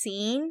not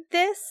seen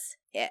this,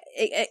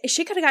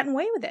 she could have gotten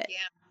away with it.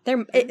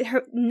 Yeah.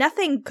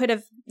 Nothing could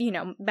have,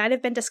 might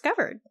have been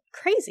discovered.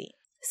 Crazy.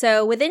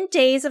 So within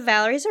days of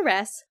Valerie's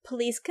arrest,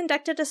 police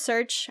conducted a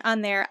search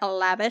on their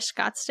lavish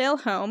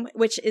Scottsdale home,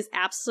 which is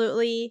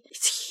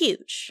it's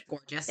huge.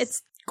 Gorgeous.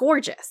 It's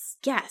gorgeous.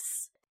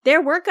 Yes.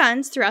 There were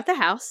guns throughout the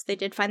house. They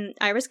did find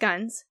Ira's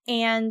guns,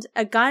 and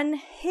a gun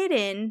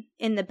hidden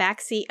in the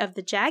backseat of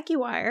the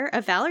Jaguar,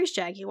 of Valerie's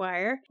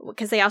Jaguar,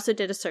 because they also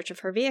did a search of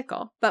her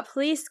vehicle. But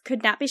police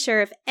could not be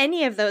sure if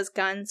any of those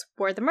guns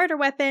were the murder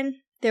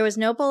weapon. There was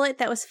no bullet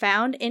that was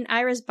found in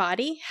Ira's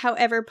body.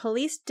 However,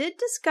 police did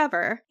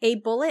discover a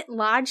bullet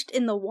lodged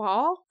in the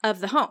wall of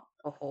the home.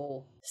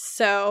 Oh.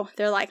 So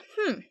they're like,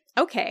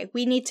 okay,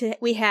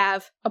 we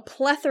have a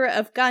plethora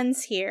of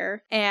guns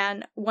here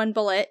and one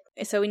bullet,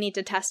 so we need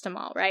to test them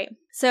all, right?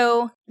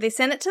 So they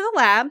sent it to the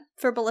lab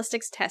for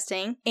ballistics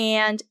testing,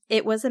 and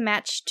it was a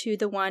match to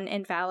the one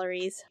in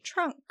Valerie's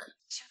trunk.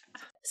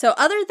 So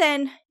other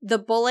than the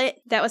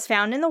bullet that was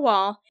found in the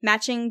wall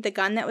matching the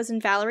gun that was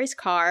in Valerie's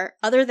car,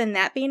 other than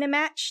that being a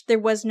match, there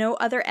was no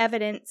other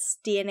evidence,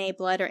 DNA,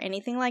 blood, or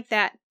anything like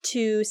that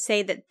to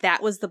say that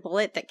that was the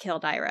bullet that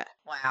killed Ira.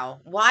 Wow.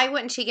 Why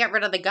wouldn't she get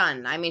rid of the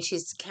gun? I mean,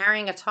 she's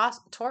carrying a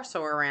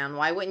torso around.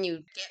 Why wouldn't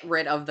you get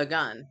rid of the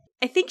gun?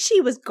 I think she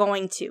was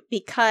going to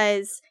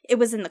because it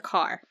was in the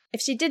car.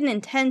 If she didn't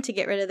intend to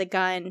get rid of the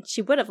gun,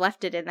 she would have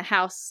left it in the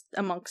house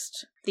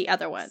amongst the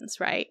other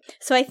ones, right?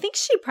 So I think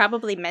she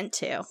probably meant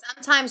to.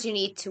 Sometimes you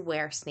need to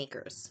wear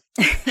sneakers.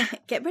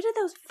 Get rid of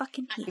those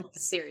fucking heels.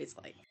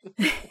 Seriously.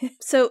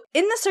 So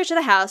in the search of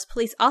the house,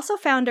 police also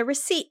found a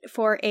receipt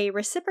for a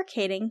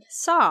reciprocating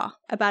saw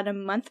about a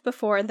month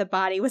before the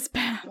body was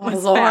found. Oh,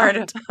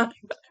 Lord.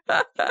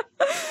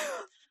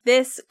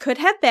 This could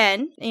have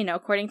been,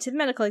 according to the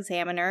medical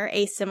examiner,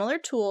 a similar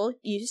tool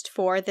used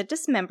for the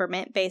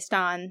dismemberment based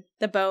on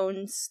the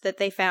bones that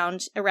they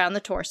found around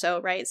the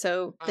torso, right?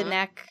 So the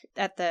neck,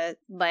 at the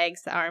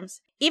legs, the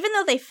arms. Even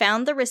though they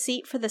found the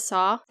receipt for the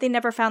saw, they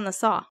never found the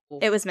saw.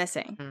 It was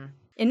missing.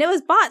 And it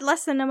was bought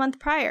less than a month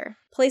prior.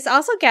 Police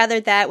also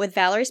gathered that with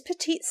Valerie's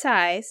petite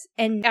size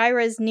and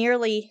Ira's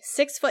nearly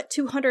 6 foot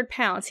 200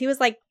 pounds, he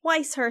was like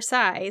twice her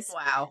size.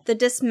 Wow. The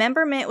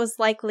dismemberment was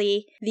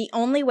likely the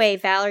only way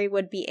Valerie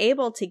would be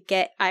able to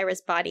get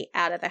Ira's body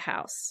out of the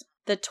house.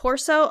 The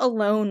torso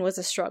alone was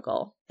a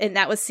struggle, and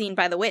that was seen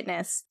by the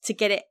witness, to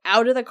get it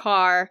out of the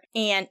car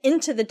and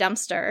into the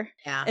dumpster.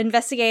 Yeah.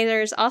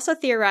 Investigators also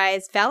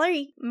theorized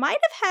Valerie might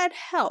have had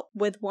help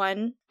with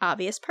one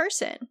obvious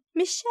person,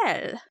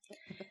 Michelle.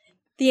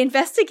 The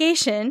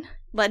investigation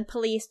led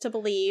police to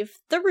believe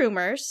the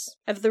rumors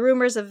of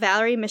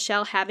Valerie and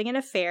Michelle having an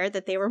affair,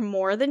 that they were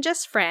more than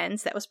just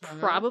friends. That was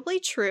probably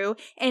true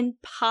and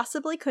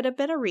possibly could have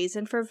been a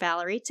reason for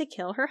Valerie to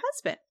kill her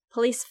husband.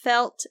 Police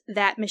felt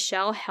that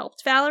Michelle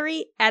helped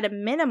Valerie, at a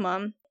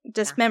minimum,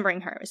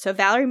 dismembering her. So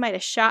Valerie might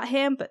have shot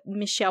him, but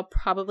Michelle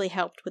probably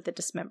helped with the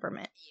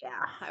dismemberment.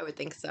 Yeah, I would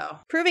think so.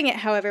 Proving it,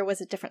 however,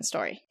 was a different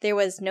story. There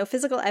was no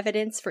physical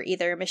evidence for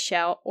either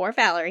Michelle or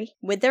Valerie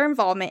with their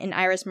involvement in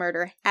Ira's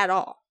murder at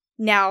all.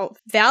 Now,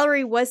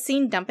 Valerie was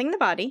seen dumping the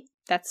body.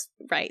 That's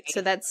right.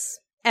 So that's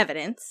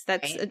evidence.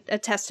 That's a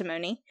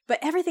testimony. But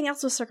everything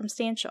else was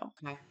circumstantial.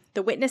 Okay.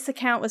 The witness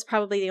account was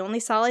probably the only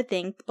solid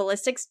thing.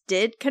 Ballistics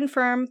did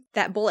confirm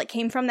that bullet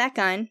came from that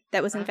gun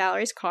that was in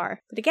Valerie's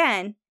car. But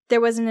again,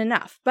 there wasn't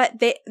enough.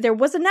 But there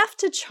was enough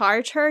to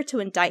charge her, to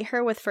indict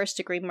her with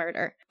first-degree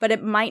murder. But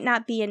it might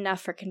not be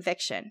enough for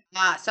conviction.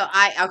 So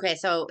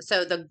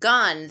the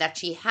gun that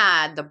she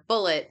had, the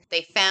bullet,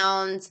 they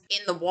found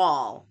in the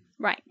wall.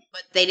 Right.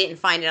 But they didn't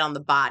find it on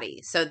the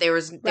body. So there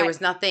was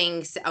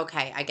nothing.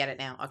 Okay, I get it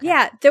now. Okay.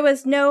 Yeah, there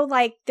was no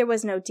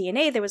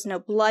DNA, there was no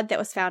blood that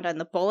was found on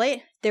the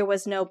bullet. There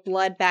was no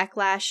blood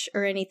backlash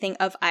or anything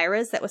of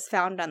Ira's that was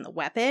found on the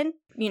weapon,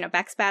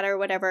 backspatter or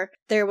whatever.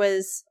 There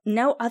was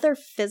no other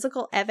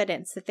physical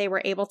evidence that they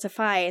were able to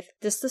find,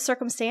 just the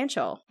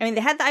circumstantial. I mean,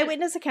 they had the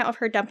eyewitness account of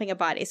her dumping a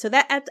body. So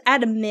that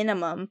at a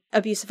minimum,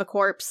 abuse of a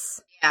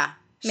corpse. Yeah.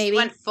 Maybe. She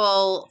went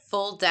full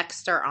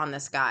Dexter on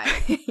this guy.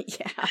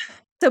 Yeah.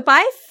 So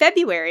by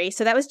February,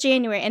 so that was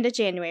end of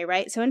January,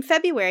 right? So in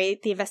February,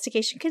 the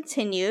investigation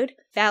continued.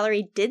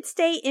 Valerie did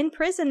stay in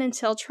prison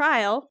until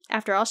trial.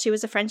 After all, she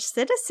was a French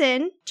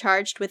citizen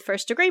charged with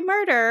first-degree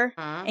murder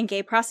and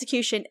gave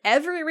prosecution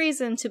every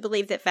reason to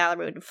believe that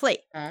Valerie would flee.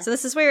 So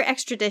this is where your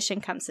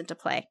extradition comes into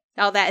play.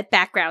 All that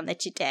background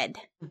that you did.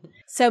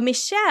 So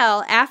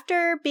Michelle,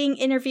 after being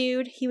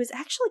interviewed, he was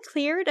actually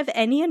cleared of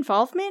any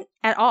involvement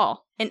at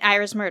all in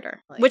Ira's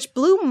murder, which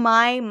blew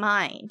my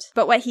mind.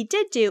 But what he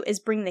did do is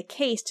bring the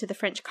case to the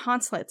French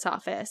consulate's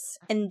office,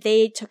 and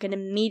they took an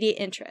immediate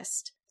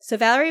interest. So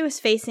Valerie was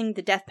facing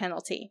the death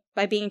penalty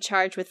by being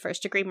charged with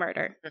first-degree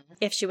murder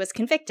if she was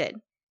convicted.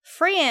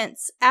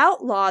 France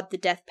outlawed the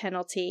death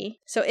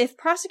penalty, so if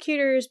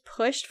prosecutors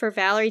pushed for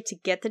Valerie to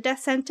get the death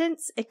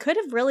sentence, it could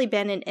have really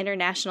been an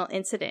international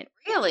incident.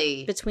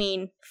 Really?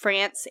 Between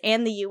France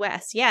and the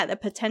U.S. Yeah, the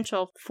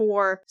potential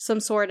for some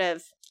sort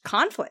of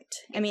conflict.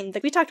 I mean,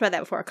 we talked about that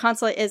before. A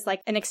consulate is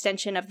like an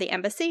extension of the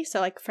embassy. So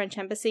like French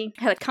embassy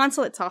had a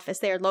consulate's office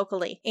there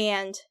locally.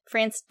 And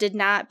France did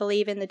not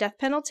believe in the death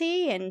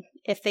penalty. And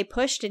if they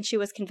pushed and she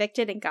was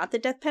convicted and got the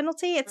death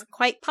penalty, it's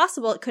quite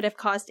possible it could have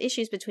caused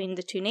issues between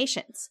the two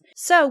nations.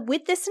 So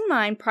with this in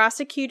mind,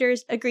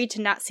 prosecutors agreed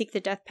to not seek the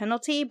death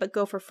penalty, but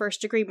go for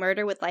first-degree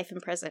murder with life in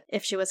prison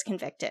if she was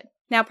convicted.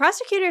 Now,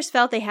 prosecutors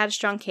felt they had a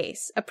strong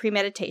case of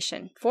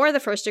premeditation for the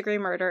first-degree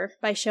murder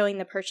by showing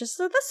the purchase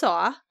of the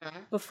saw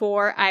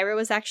before Ira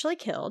was actually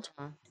killed.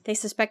 They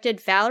suspected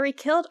Valerie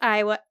killed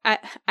Iowa.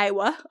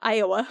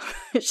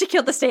 She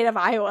killed the state of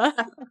Iowa.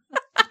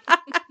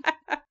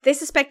 They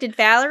suspected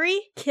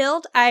Valerie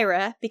killed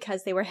Ira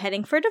because they were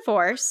heading for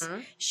divorce.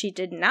 She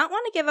did not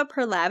want to give up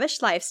her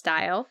lavish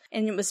lifestyle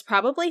and was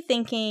probably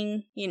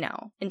thinking,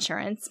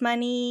 insurance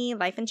money,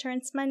 life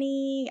insurance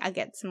money, I'll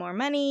get some more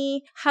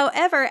money.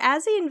 However,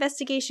 as the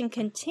investigation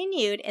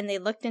continued and they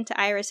looked into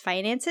Ira's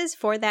finances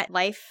for that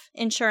life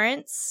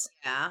insurance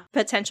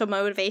potential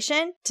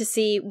motivation to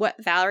see what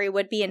Valerie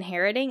would be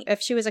inheriting, if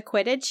she was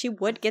acquitted, she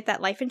would get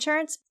that life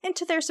insurance. And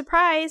to their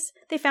surprise,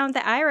 they found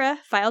that Ira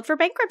filed for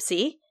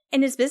bankruptcy.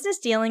 And as business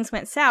dealings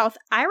went south,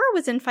 Ira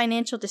was in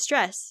financial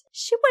distress.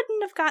 She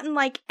wouldn't have gotten,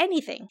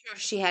 anything.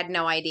 She had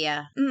no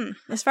idea.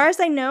 As far as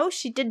I know,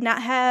 she did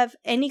not have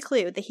any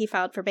clue that he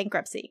filed for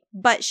bankruptcy.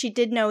 But she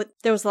did know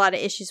there was a lot of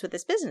issues with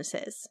his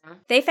businesses.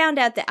 They found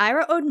out that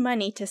Ira owed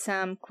money to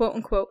some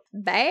quote-unquote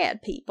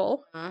bad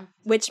people,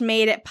 which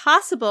made it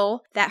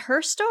possible that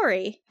her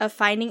story of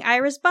finding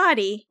Ira's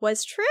body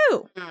was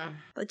true.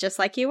 Just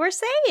like you were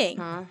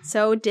saying.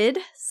 So did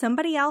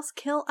somebody else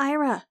kill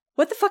Ira?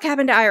 What the fuck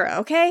happened to Ira,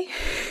 okay?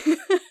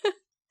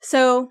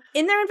 So,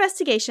 in their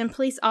investigation,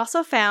 police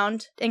also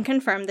found and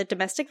confirmed the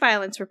domestic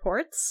violence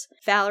reports.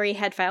 Valerie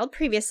had filed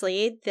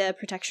previously the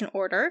protection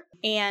order,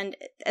 and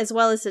as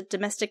well as the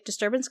domestic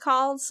disturbance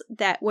calls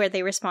where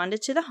they responded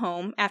to the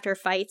home after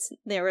fights.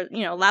 There were,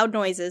 loud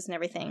noises and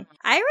everything.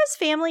 Ira's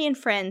family and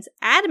friends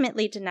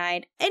adamantly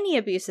denied any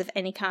abuse of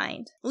any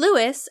kind.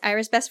 Lewis,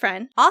 Ira's best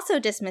friend, also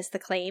dismissed the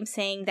claim,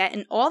 saying that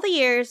in all the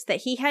years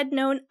that he had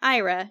known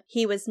Ira,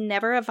 he was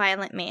never a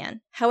violent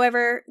man.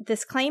 However,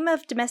 this claim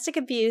of domestic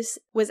abuse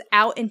was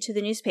out into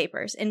the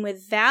newspapers. And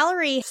with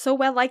Valerie so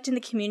well liked in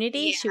the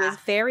community, she was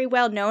very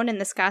well known in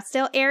the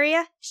Scottsdale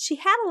area, she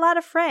had a lot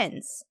of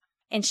friends.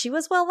 And she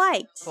was well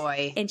liked.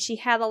 And she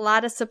had a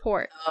lot of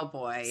support.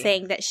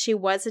 Saying that she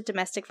was a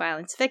domestic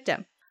violence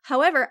victim.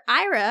 However,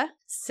 Ira,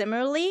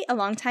 similarly a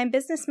longtime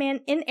businessman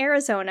in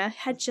Arizona,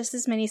 had just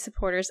as many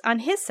supporters on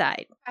his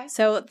side.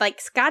 So,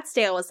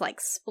 Scottsdale was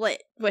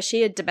split. Was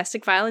she a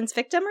domestic violence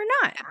victim or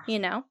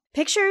not?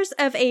 Pictures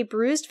of a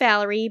bruised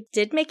Valerie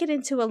did make it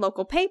into a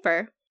local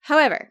paper.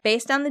 However,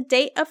 based on the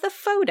date of the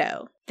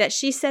photo, that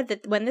she said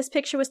that when this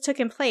picture was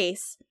taken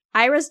place,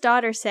 Ira's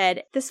daughter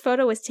said this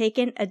photo was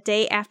taken a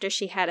day after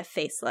she had a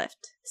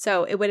facelift.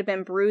 So it would have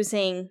been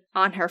bruising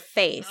on her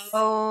face.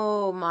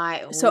 Oh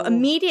my. Ooh. So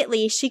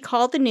immediately she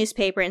called the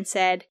newspaper and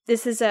said,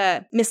 this is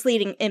a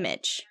misleading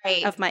image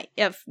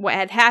of what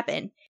had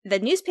happened. The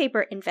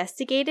newspaper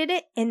investigated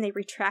it and they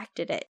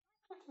retracted it.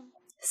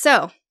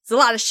 So it's a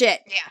lot of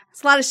shit. Yeah.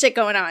 It's a lot of shit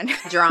going on.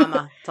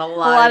 Drama. It's a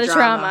lot of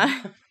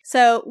drama.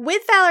 So,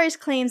 with Valerie's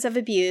claims of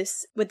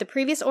abuse, with the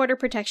previous order of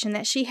protection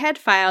that she had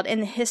filed and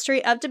the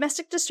history of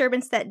domestic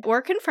disturbance that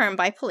were confirmed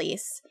by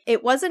police,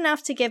 it was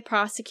enough to give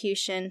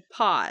prosecution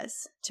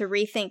pause to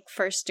rethink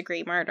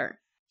first-degree murder.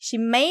 She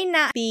may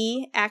not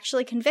be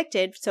actually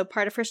convicted, so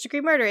part of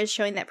first-degree murder is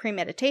showing that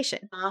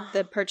premeditation.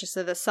 The purchase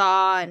of the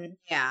saw and...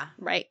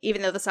 Right,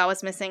 even though the saw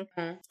was missing.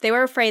 They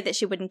were afraid that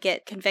she wouldn't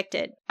get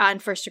convicted on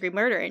first-degree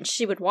murder and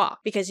she would walk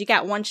because you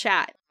got one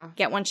shot.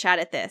 Get one shot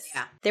at this.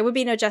 There would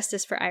be no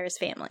justice for Ira's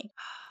family.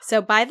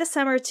 So by the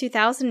summer of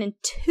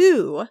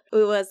 2002, it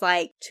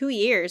was 2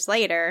 years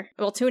later,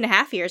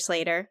 2.5 years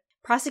later,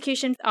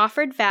 prosecution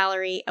offered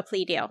Valerie a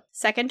plea deal.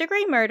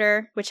 Second-degree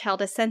murder, which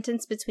held a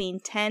sentence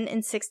between 10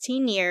 and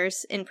 16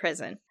 years in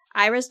prison.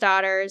 Ira's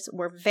daughters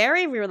were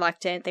very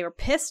reluctant. They were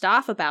pissed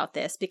off about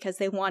this because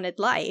they wanted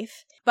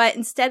life. But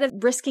instead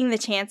of risking the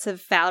chance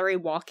of Valerie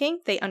walking,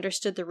 they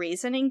understood the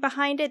reasoning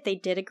behind it. They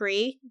did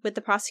agree with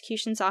the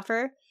prosecution's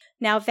offer.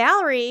 Now,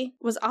 Valerie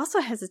was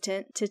also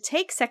hesitant to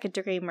take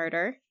second-degree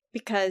murder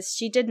because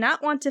she did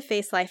not want to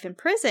face life in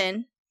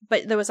prison,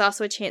 but there was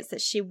also a chance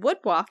that she would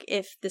walk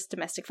if this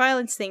domestic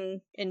violence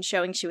thing and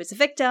showing she was a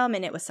victim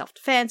and it was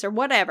self-defense or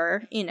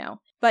whatever,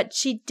 But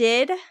she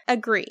did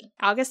agree.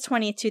 August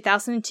 20th,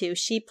 2002,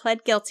 she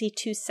pled guilty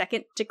to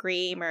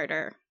second-degree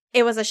murder.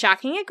 It was a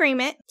shocking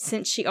agreement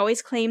since she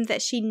always claimed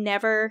that she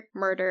never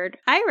murdered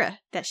Ira,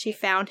 that she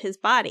found his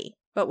body.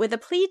 But with a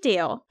plea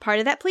deal, part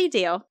of that plea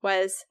deal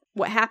was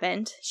what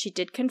happened. She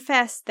did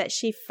confess that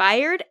she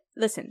fired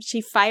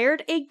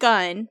a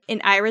gun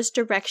in Ira's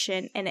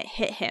direction and it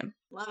hit him.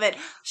 Love it.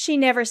 She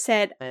never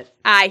said,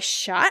 I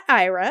shot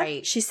Ira.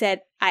 Right. She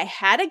said, I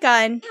had a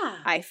gun. Yeah.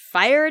 I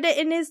fired it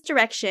in his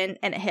direction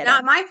and it hit him.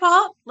 Not my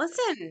fault.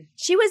 Listen.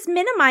 She was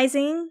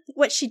minimizing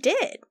what she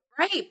did.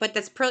 Right. But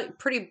that's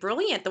pretty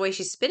brilliant the way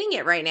she's spinning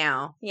it right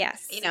now.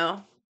 Yes.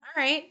 All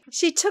right.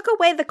 She took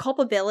away the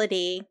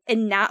culpability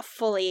and not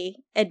fully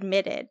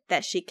admitted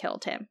that she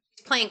killed him.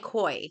 She's playing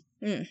coy.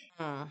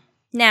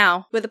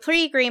 Now, with a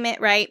plea agreement,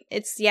 right,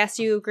 it's yes,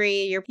 you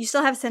agree, you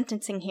still have a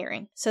sentencing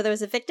hearing. So there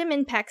was a victim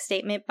impact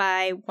statement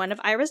by one of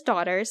Ira's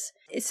daughters.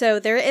 So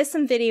there is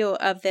some video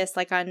of this,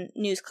 like on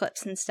news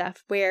clips and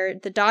stuff, where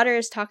the daughter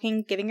is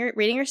talking,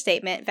 reading her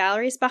statement.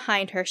 Valerie's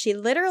behind her. She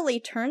literally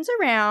turns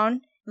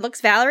around,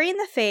 looks Valerie in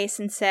the face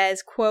and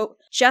says, quote,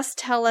 just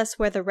tell us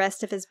where the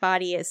rest of his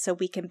body is so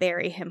we can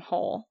bury him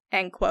whole,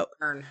 end quote.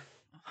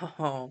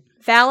 Oh.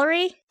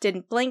 Valerie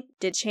didn't blink,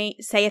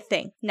 say a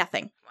thing,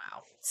 nothing.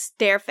 Wow.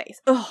 Stare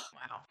face. Ugh.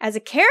 Wow. As a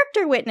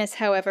character witness,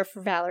 however,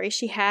 for Valerie,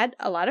 she had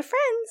a lot of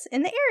friends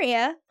in the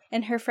area,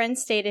 and her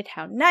friends stated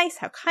how nice,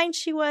 how kind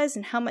she was,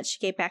 and how much she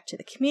gave back to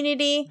the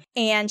community,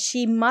 and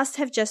she must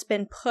have just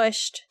been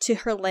pushed to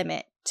her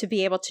limit to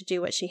be able to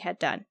do what she had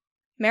done.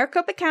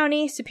 Maricopa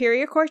County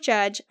Superior Court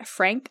Judge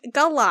Frank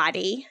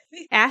Galati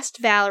asked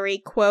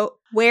Valerie, quote,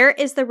 where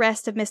is the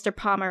rest of Mr.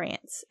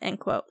 Pomerantz, end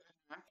quote.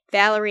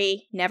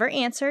 Valerie never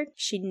answered.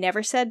 She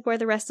never said where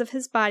the rest of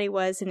his body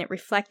was, and it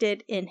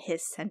reflected in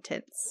his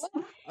sentence.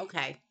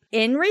 Okay.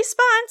 In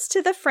response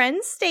to the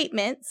friend's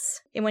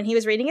statements, and when he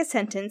was reading his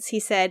sentence,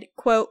 he said,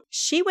 quote,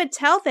 she would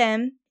tell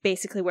them,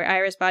 basically where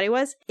Ira's body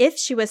was, if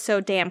she was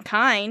so damn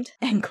kind,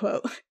 end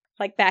quote.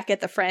 Like back at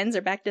the friends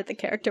or back to the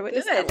character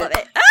witness. I love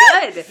it.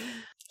 Good.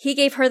 He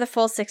gave her the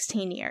full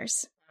 16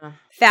 years.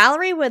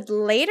 Valerie would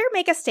later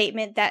make a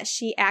statement that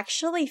she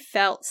actually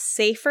felt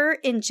safer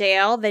in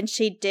jail than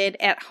she did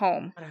at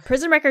home.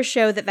 Prison records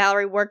show that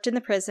Valerie worked in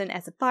the prison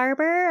as a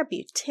barber, a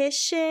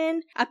beautician,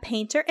 a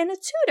painter, and a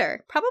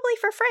tutor, probably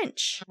for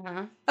French.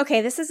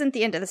 Okay, this isn't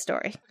the end of the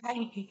story.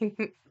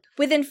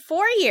 Within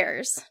 4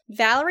 years,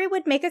 Valerie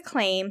would make a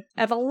claim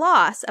of a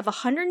loss of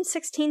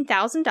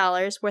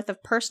 $116,000 worth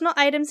of personal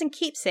items and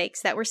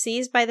keepsakes that were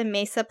seized by the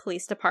Mesa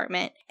Police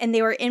Department, and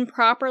they were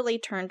improperly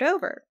turned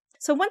over.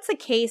 So once the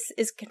case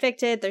is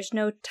convicted, there's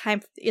no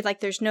time,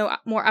 there's no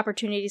more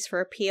opportunities for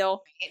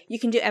appeal. You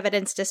can do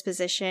evidence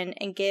disposition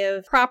and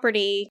give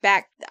property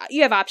back.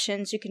 You have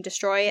options. You can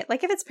destroy it.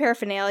 Like if it's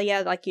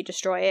paraphernalia, you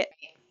destroy it.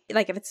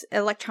 Like if it's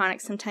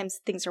electronics, sometimes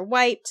things are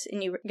wiped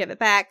and you give it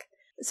back.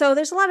 So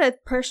there's a lot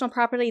of personal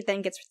property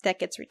that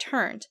gets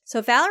returned.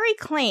 So Valerie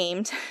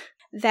claimed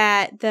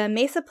that the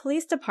Mesa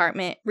Police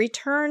Department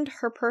returned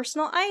her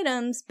personal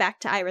items back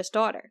to Ira's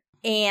daughter,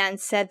 and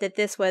said that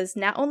this was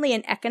not only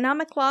an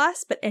economic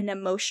loss, but an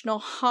emotional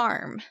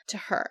harm to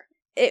her.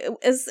 It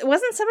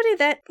wasn't somebody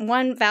that,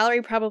 one,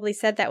 Valerie probably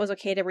said that was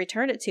okay to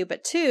return it to,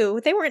 but two,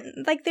 they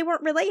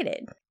weren't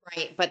related.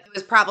 Right, but it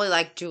was probably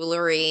like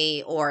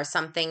jewelry or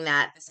something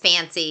that's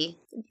fancy.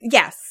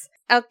 Yes.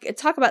 I'll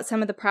talk about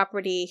some of the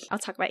property. I'll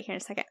talk about it here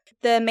in a second.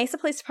 The Mesa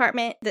Police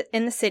Department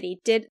in the city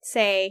did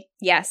say,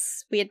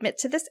 yes, we admit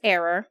to this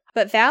error,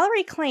 but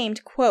Valerie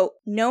claimed, quote,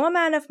 no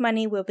amount of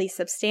money will be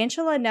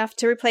substantial enough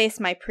to replace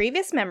my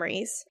previous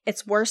memories.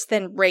 It's worse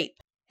than rape.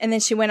 And then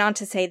she went on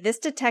to say, this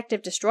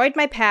detective destroyed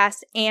my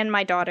past and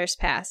my daughter's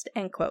past,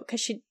 end quote.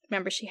 Because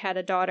she had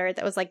a daughter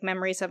that was like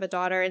memories of a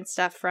daughter and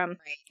stuff from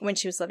when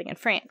she was living in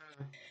France.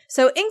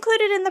 So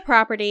included in the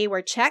property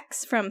were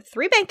checks from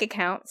 3 bank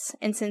accounts.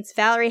 And since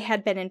Valerie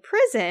had been in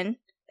prison,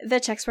 the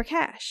checks were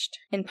cashed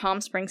in Palm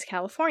Springs,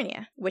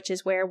 California, which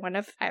is where one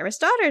of Ira's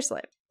daughters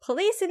lived.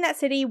 Police in that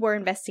city were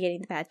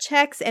investigating the bad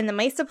checks, and the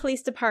Mesa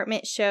Police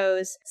Department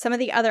shows some of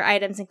the other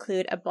items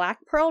include a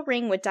black pearl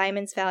ring with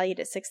diamonds valued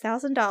at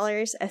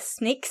 $6,000, a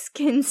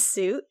snakeskin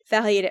suit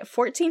valued at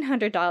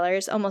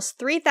 $1,400, almost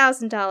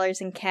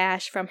 $3,000 in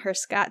cash from her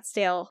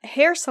Scottsdale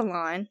hair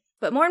salon.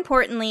 But more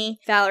importantly,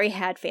 Valerie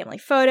had family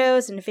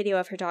photos and a video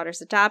of her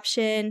daughter's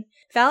adoption.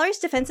 Valerie's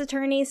defense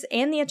attorneys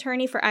and the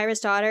attorney for Ira's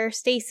daughter,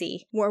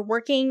 Stacy, were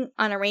working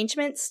on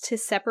arrangements to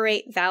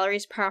separate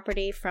Valerie's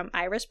property from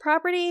Ira's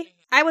property.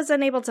 I was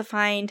unable to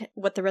find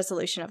what the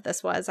resolution of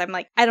this was. I'm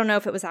like, I don't know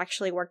if it was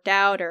actually worked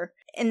out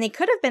and they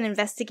could have been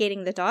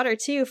investigating the daughter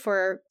too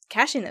for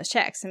cashing those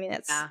checks. I mean,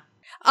 that's,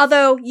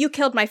 although you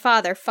killed my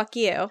father, fuck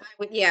you.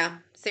 Yeah,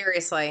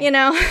 seriously. You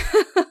know?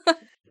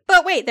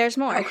 But wait, there's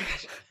more. Oh,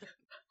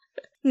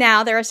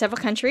 now, there are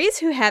several countries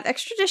who have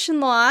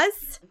extradition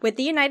laws with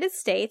the United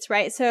States,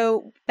 right?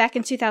 So back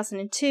in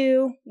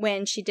 2002,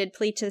 when she did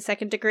plead to the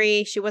second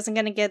degree, she wasn't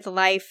going to get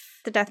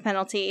the death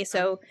penalty.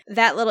 So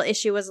that little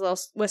issue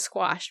was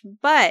squashed.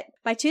 But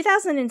by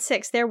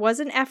 2006, there was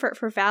an effort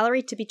for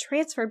Valerie to be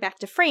transferred back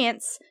to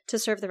France to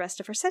serve the rest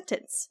of her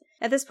sentence.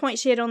 At this point,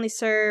 she had only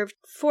served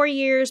 4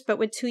 years, but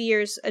with 2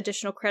 years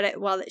additional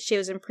credit while she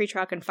was in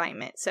pretrial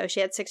confinement. So she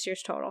had 6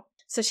 years total.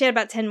 So she had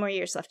about 10 more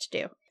years left to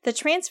do. The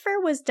transfer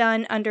was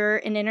done under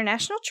an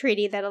international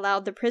treaty that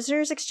allowed the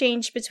prisoners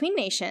exchange between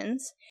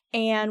nations.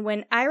 And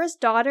when Ira's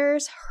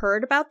daughters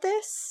heard about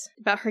this,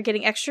 about her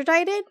getting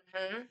extradited,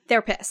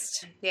 they're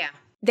pissed. Yeah.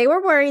 They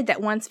were worried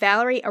that once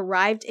Valerie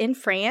arrived in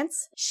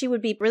France, she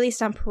would be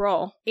released on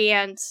parole.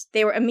 And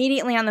they were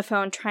immediately on the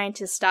phone trying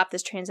to stop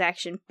this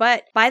transaction.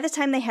 But by the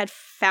time they had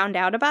found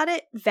out about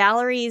it,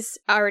 Valerie's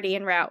already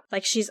en route.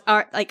 Like, she's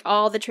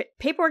all the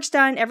paperwork's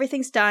done,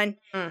 everything's done.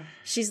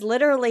 She's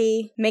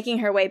literally making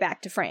her way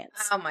back to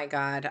France. Oh my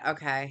God.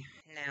 Okay.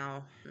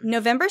 Now.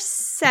 November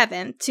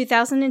 7th,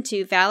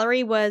 2002,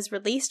 Valerie was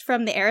released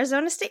from the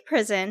Arizona State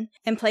Prison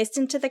and placed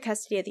into the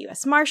custody of the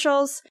U.S.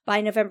 Marshals.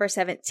 By November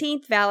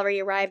 17th,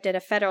 Valerie arrived at a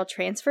federal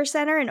transfer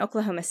center in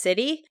Oklahoma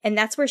City, and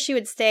that's where she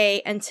would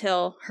stay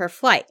until her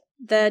flight.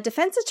 The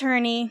defense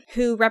attorney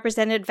who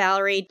represented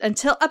Valerie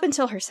up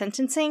until her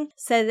sentencing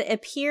said it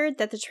appeared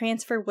that the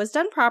transfer was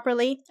done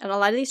properly, and a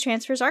lot of these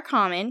transfers are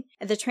common.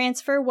 The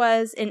transfer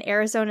was in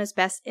Arizona's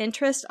best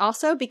interest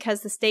also because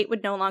the state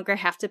would no longer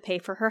have to pay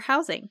for her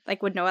housing,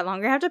 would no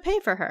longer have to pay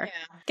for her.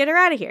 Yeah. Get her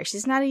out of here.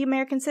 She's not an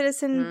American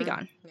citizen. Be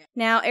gone. Yeah.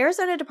 Now,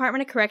 Arizona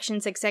Department of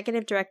Corrections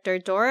Executive Director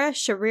Dora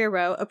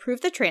Shariro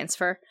approved the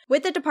transfer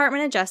with the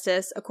Department of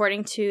Justice,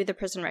 according to the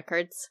prison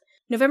records.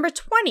 November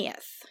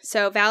 20th.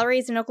 So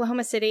Valerie's in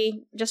Oklahoma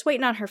City, just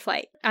waiting on her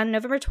flight. On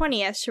November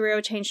 20th,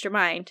 Shariro changed her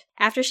mind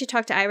after she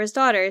talked to Ira's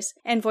daughters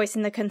and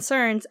voicing the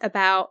concerns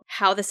about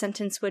how the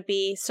sentence would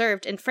be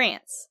served in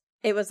France.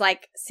 It was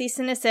like, cease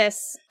and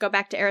desist, go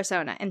back to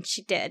Arizona, and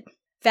she did.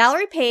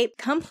 Valerie Pape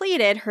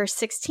completed her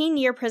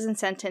 16-year prison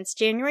sentence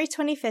January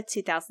 25th,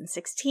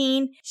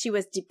 2016. She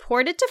was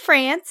deported to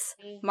France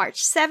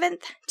March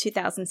 7th,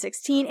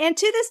 2016. And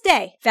to this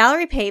day,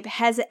 Valerie Pape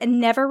has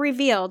never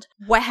revealed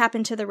what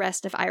happened to the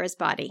rest of Ira's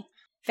body.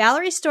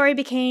 Valerie's story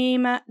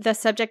became the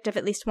subject of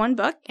at least one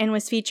book and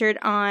was featured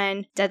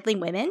on Deadly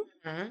Women,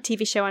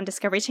 TV show on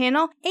Discovery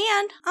Channel,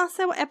 and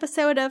also an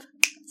episode of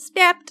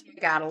Snapped.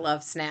 You gotta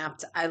love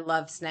Snapped. I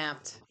love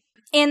Snapped.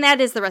 And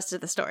that is the rest of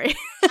the story.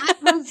 That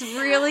was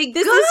really good.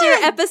 This is your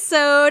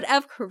episode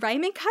of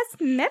Crime and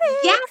Cosmetics.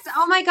 Yes.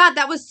 Oh my God,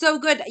 that was so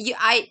good.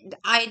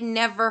 I'd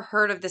never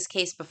heard of this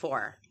case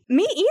before.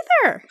 Me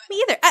either.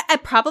 I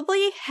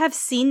probably have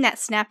seen that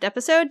Snapped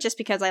episode just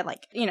because I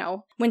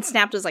when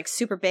Snapped was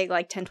super big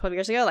 10, 12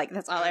 years ago,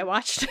 that's all I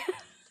watched.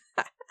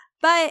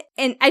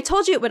 And I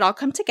told you it would all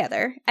come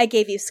together. I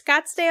gave you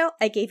Scottsdale,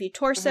 I gave you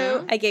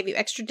Torso, I gave you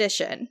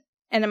extradition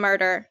and a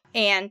murder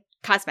and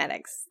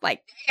cosmetics.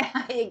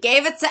 You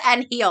gave it to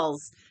and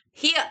heels.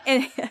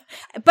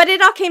 But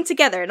it all came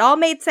together. It all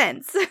made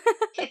sense.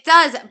 It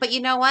does. But you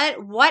know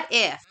what? What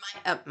if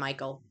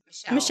Michelle.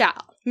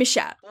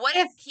 What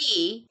if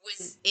he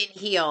was in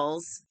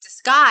heels,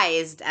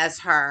 disguised as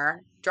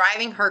her,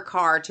 driving her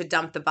car to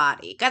dump the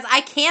body? Because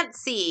I can't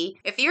see,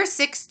 if you're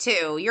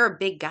 6'2", you're a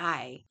big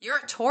guy. Your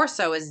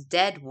torso is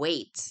dead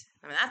weight.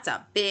 I mean, that's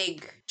a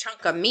big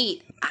chunk of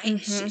meat.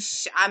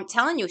 I'm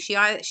telling you,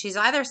 she's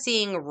either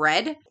seeing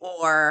red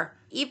or...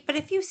 But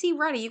if you see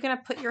red, are you going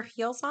to put your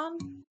heels on?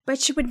 But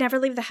she would never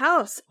leave the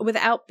house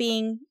without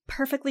being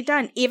perfectly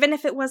done, even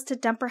if it was to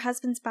dump her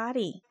husband's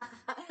body.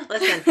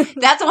 Listen,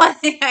 that's one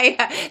thing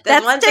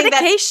that's one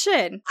dedication.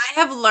 Thing that I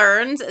have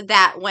learned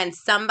that when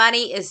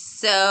somebody is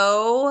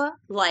so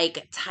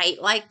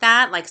tight like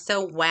that,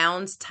 so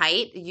wound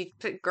tight,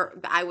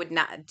 I would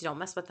not. Don't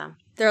mess with them.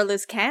 They're a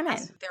loose cannon.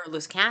 They're a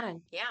loose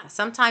cannon. Yeah.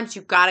 Sometimes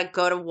you got to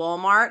go to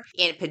Walmart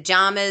in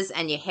pajamas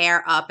and your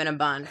hair up in a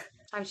bun.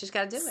 Sometimes you just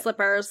got to do it.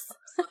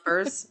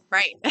 Slippers,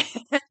 right.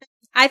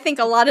 I think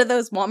a lot of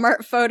those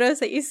Walmart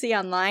photos that you see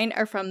online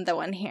are from the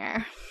one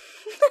here.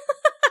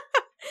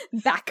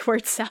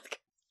 Backwards South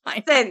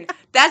Carolina. Listen,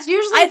 that's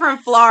usually from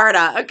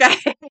Florida, okay?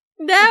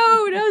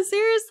 No,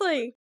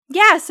 seriously.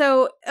 Yeah,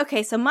 so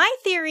my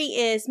theory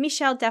is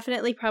Michelle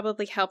definitely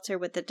probably helped her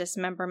with the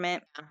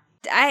dismemberment.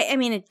 I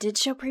mean, it did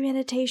show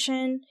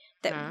premeditation.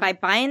 That by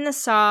buying the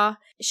saw,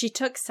 she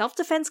took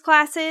self-defense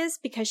classes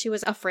because she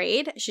was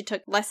afraid. She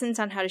took lessons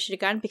on how to shoot a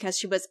gun because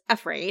she was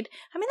afraid.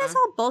 I mean, that's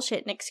all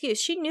bullshit, an excuse.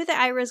 She knew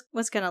that Ira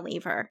was going to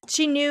leave her.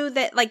 She knew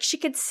that, she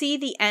could see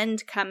the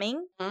end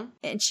coming,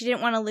 and she didn't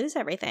want to lose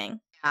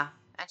everything. Yeah.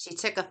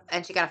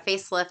 And she got a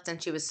facelift, and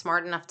she was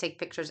smart enough to take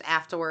pictures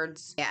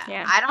afterwards.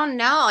 Yeah. I don't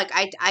know.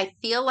 I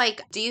feel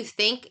do you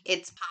think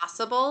it's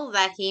possible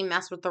that he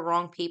messed with the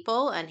wrong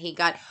people and he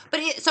got,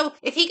 so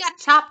if he got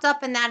chopped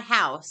up in that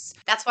house,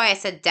 that's why I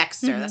said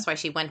Dexter. That's why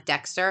she went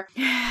Dexter,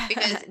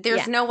 because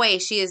there's no way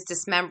she is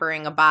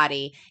dismembering a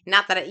body.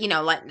 Not that,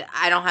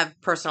 I don't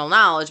have personal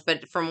knowledge,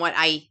 but from what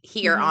I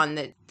hear on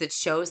the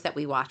shows that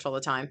we watch all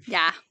the time.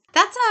 Yeah.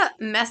 That's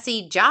a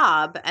messy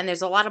job, and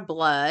there's a lot of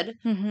blood.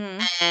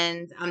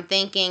 And I'm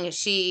thinking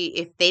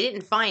if they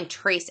didn't find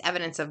trace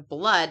evidence of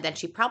blood, then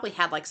she probably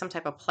had some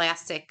type of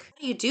plastic. How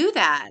do you do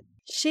that?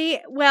 She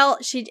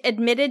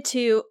admitted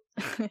to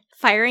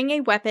firing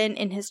a weapon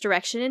in his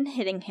direction and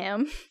hitting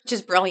him. Which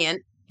is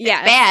brilliant.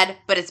 It's bad,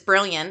 but it's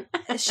brilliant.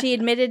 She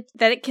admitted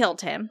that it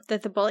killed him,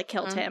 that the bullet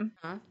killed him.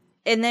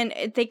 And then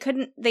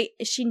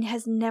she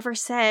has never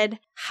said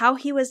how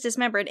he was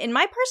dismembered, in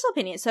my personal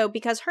opinion. So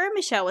because her and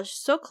Michelle was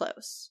so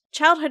close,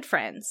 childhood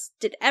friends,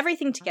 did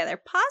everything together,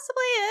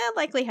 possibly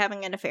likely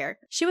having an affair.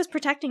 She was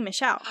protecting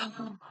Michelle.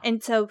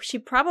 And so she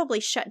probably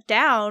shut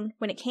down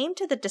when it came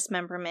to the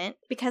dismemberment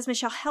because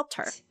Michelle helped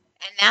her.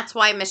 And that's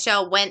why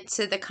Michelle went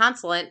to the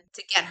consulate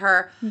to get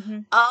her.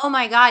 Oh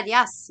my God,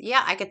 yes.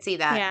 Yeah, I could see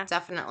that. Yeah.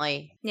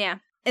 Definitely. Yeah.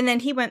 And then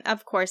he went,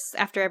 of course,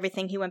 after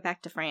everything, he went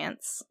back to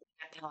France.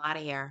 Get the hell out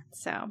of here.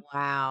 So.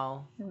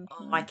 Wow.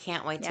 Oh, I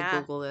can't wait to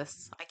Google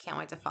this. I can't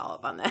wait to follow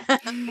up on that.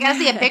 I gotta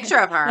see a picture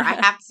of her. I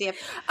have to see a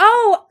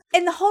Oh,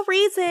 and the whole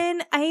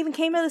reason I even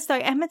came to the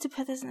story, I meant to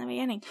put this in the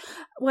beginning,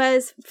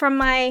 was from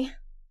my...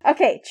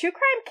 Okay, True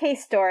Crime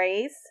Case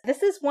Stories.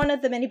 This is one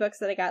of the many books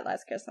that I got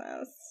last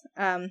Christmas,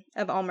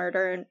 of all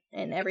murder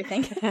and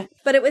everything.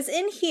 But it was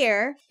in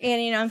here,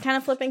 and, you know, I'm kind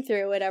of flipping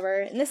through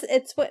whatever, and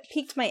it's what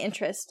piqued my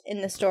interest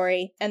in the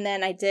story. And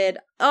then I did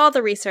all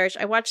the research.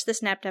 I watched the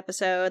Snapped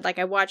episode. Like,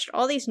 I watched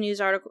all these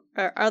news articles,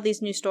 all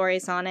these news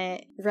stories on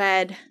it,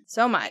 read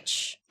so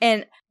much.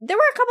 And there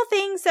were a couple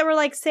things that were,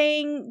 like,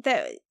 saying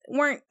that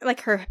weren't,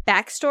 like, her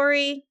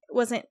backstory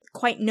wasn't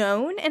quite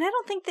known, and I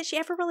don't think that she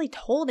ever really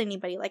told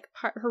anybody, like,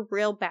 her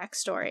real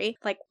backstory.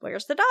 Like,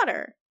 where's the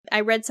daughter?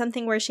 I read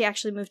something where she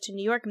actually moved to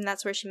New York, and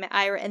that's where she met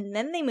Ira, and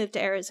then they moved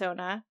to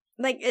Arizona.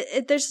 Like,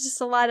 there's just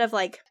a lot of,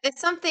 like...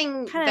 It's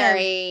something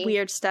very...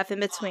 weird stuff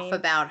in between.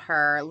 About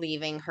her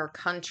leaving her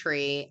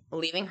country,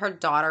 leaving her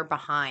daughter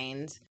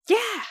behind.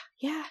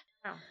 Yeah.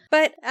 Oh.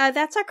 But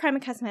that's our Crime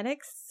and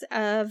Cosmetics.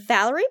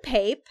 Valerie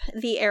Pape,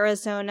 the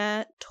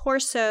Arizona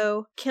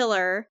torso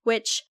killer,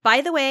 which,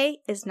 by the way,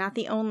 is not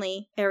the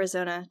only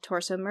Arizona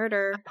torso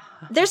murder.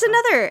 There's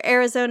another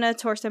Arizona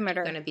torso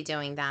murder. We're going to be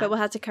doing that. But we'll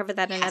have to cover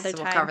that another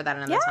time. We'll cover that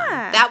another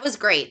time. That was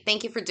great.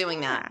 Thank you for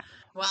doing that.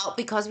 Well,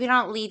 because we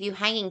don't leave you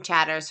hanging,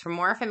 chatters, for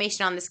more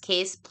information on this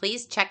case,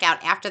 please check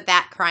out After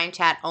That Crime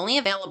Chat, only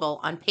available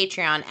on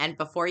Patreon. And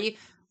before you...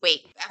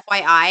 Wait,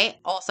 FYI,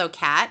 also,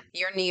 Kat,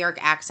 your New York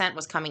accent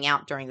was coming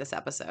out during this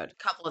episode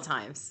a couple of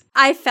times.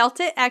 I felt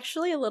it,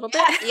 actually, a little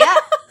bit. Yeah.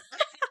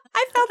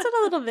 I felt it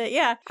a little bit,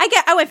 yeah.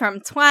 I went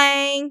from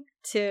twang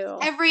to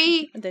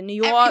the New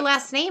York. Every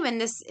last name in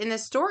this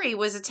story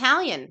was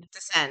Italian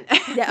descent.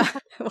 Yeah,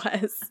 it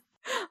was.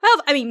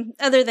 Well, I mean,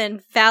 other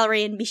than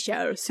Valerie and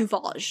Michelle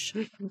Sauvage.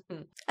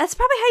 That's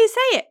probably how you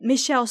say it.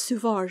 Michelle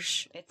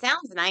Sauvage. It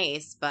sounds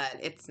nice, but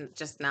it's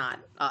just not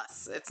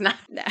us. It's not...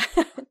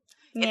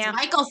 It's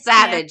Michael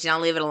Savage, and I'll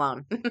leave it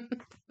alone.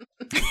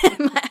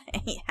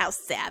 How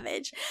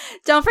savage.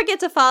 Don't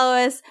forget to follow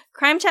us,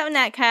 Crime Chat with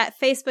Nat Cat,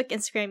 Facebook,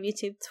 Instagram,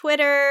 YouTube,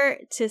 Twitter,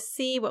 to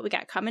see what we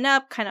got coming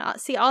up, kind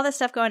of see all the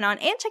stuff going on,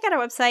 and check out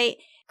our website,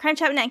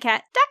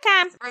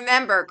 crimechatwithnatcat.com.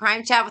 Remember,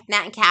 Crime Chat with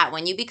Nat and Cat,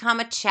 when you become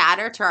a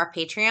chatter to our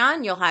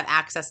Patreon, you'll have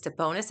access to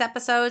bonus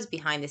episodes,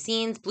 behind the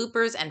scenes,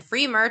 bloopers, and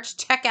free merch.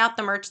 Check out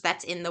the merch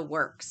that's in the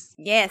works.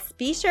 Yes,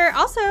 be sure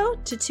also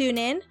to tune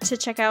in to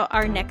check out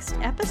our next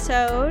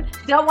episode.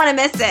 You don't want to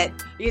miss it.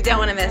 You don't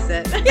want to miss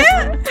it.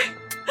 Yeah.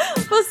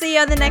 We'll see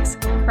you on the next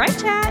Crime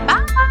Chat.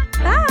 Bye.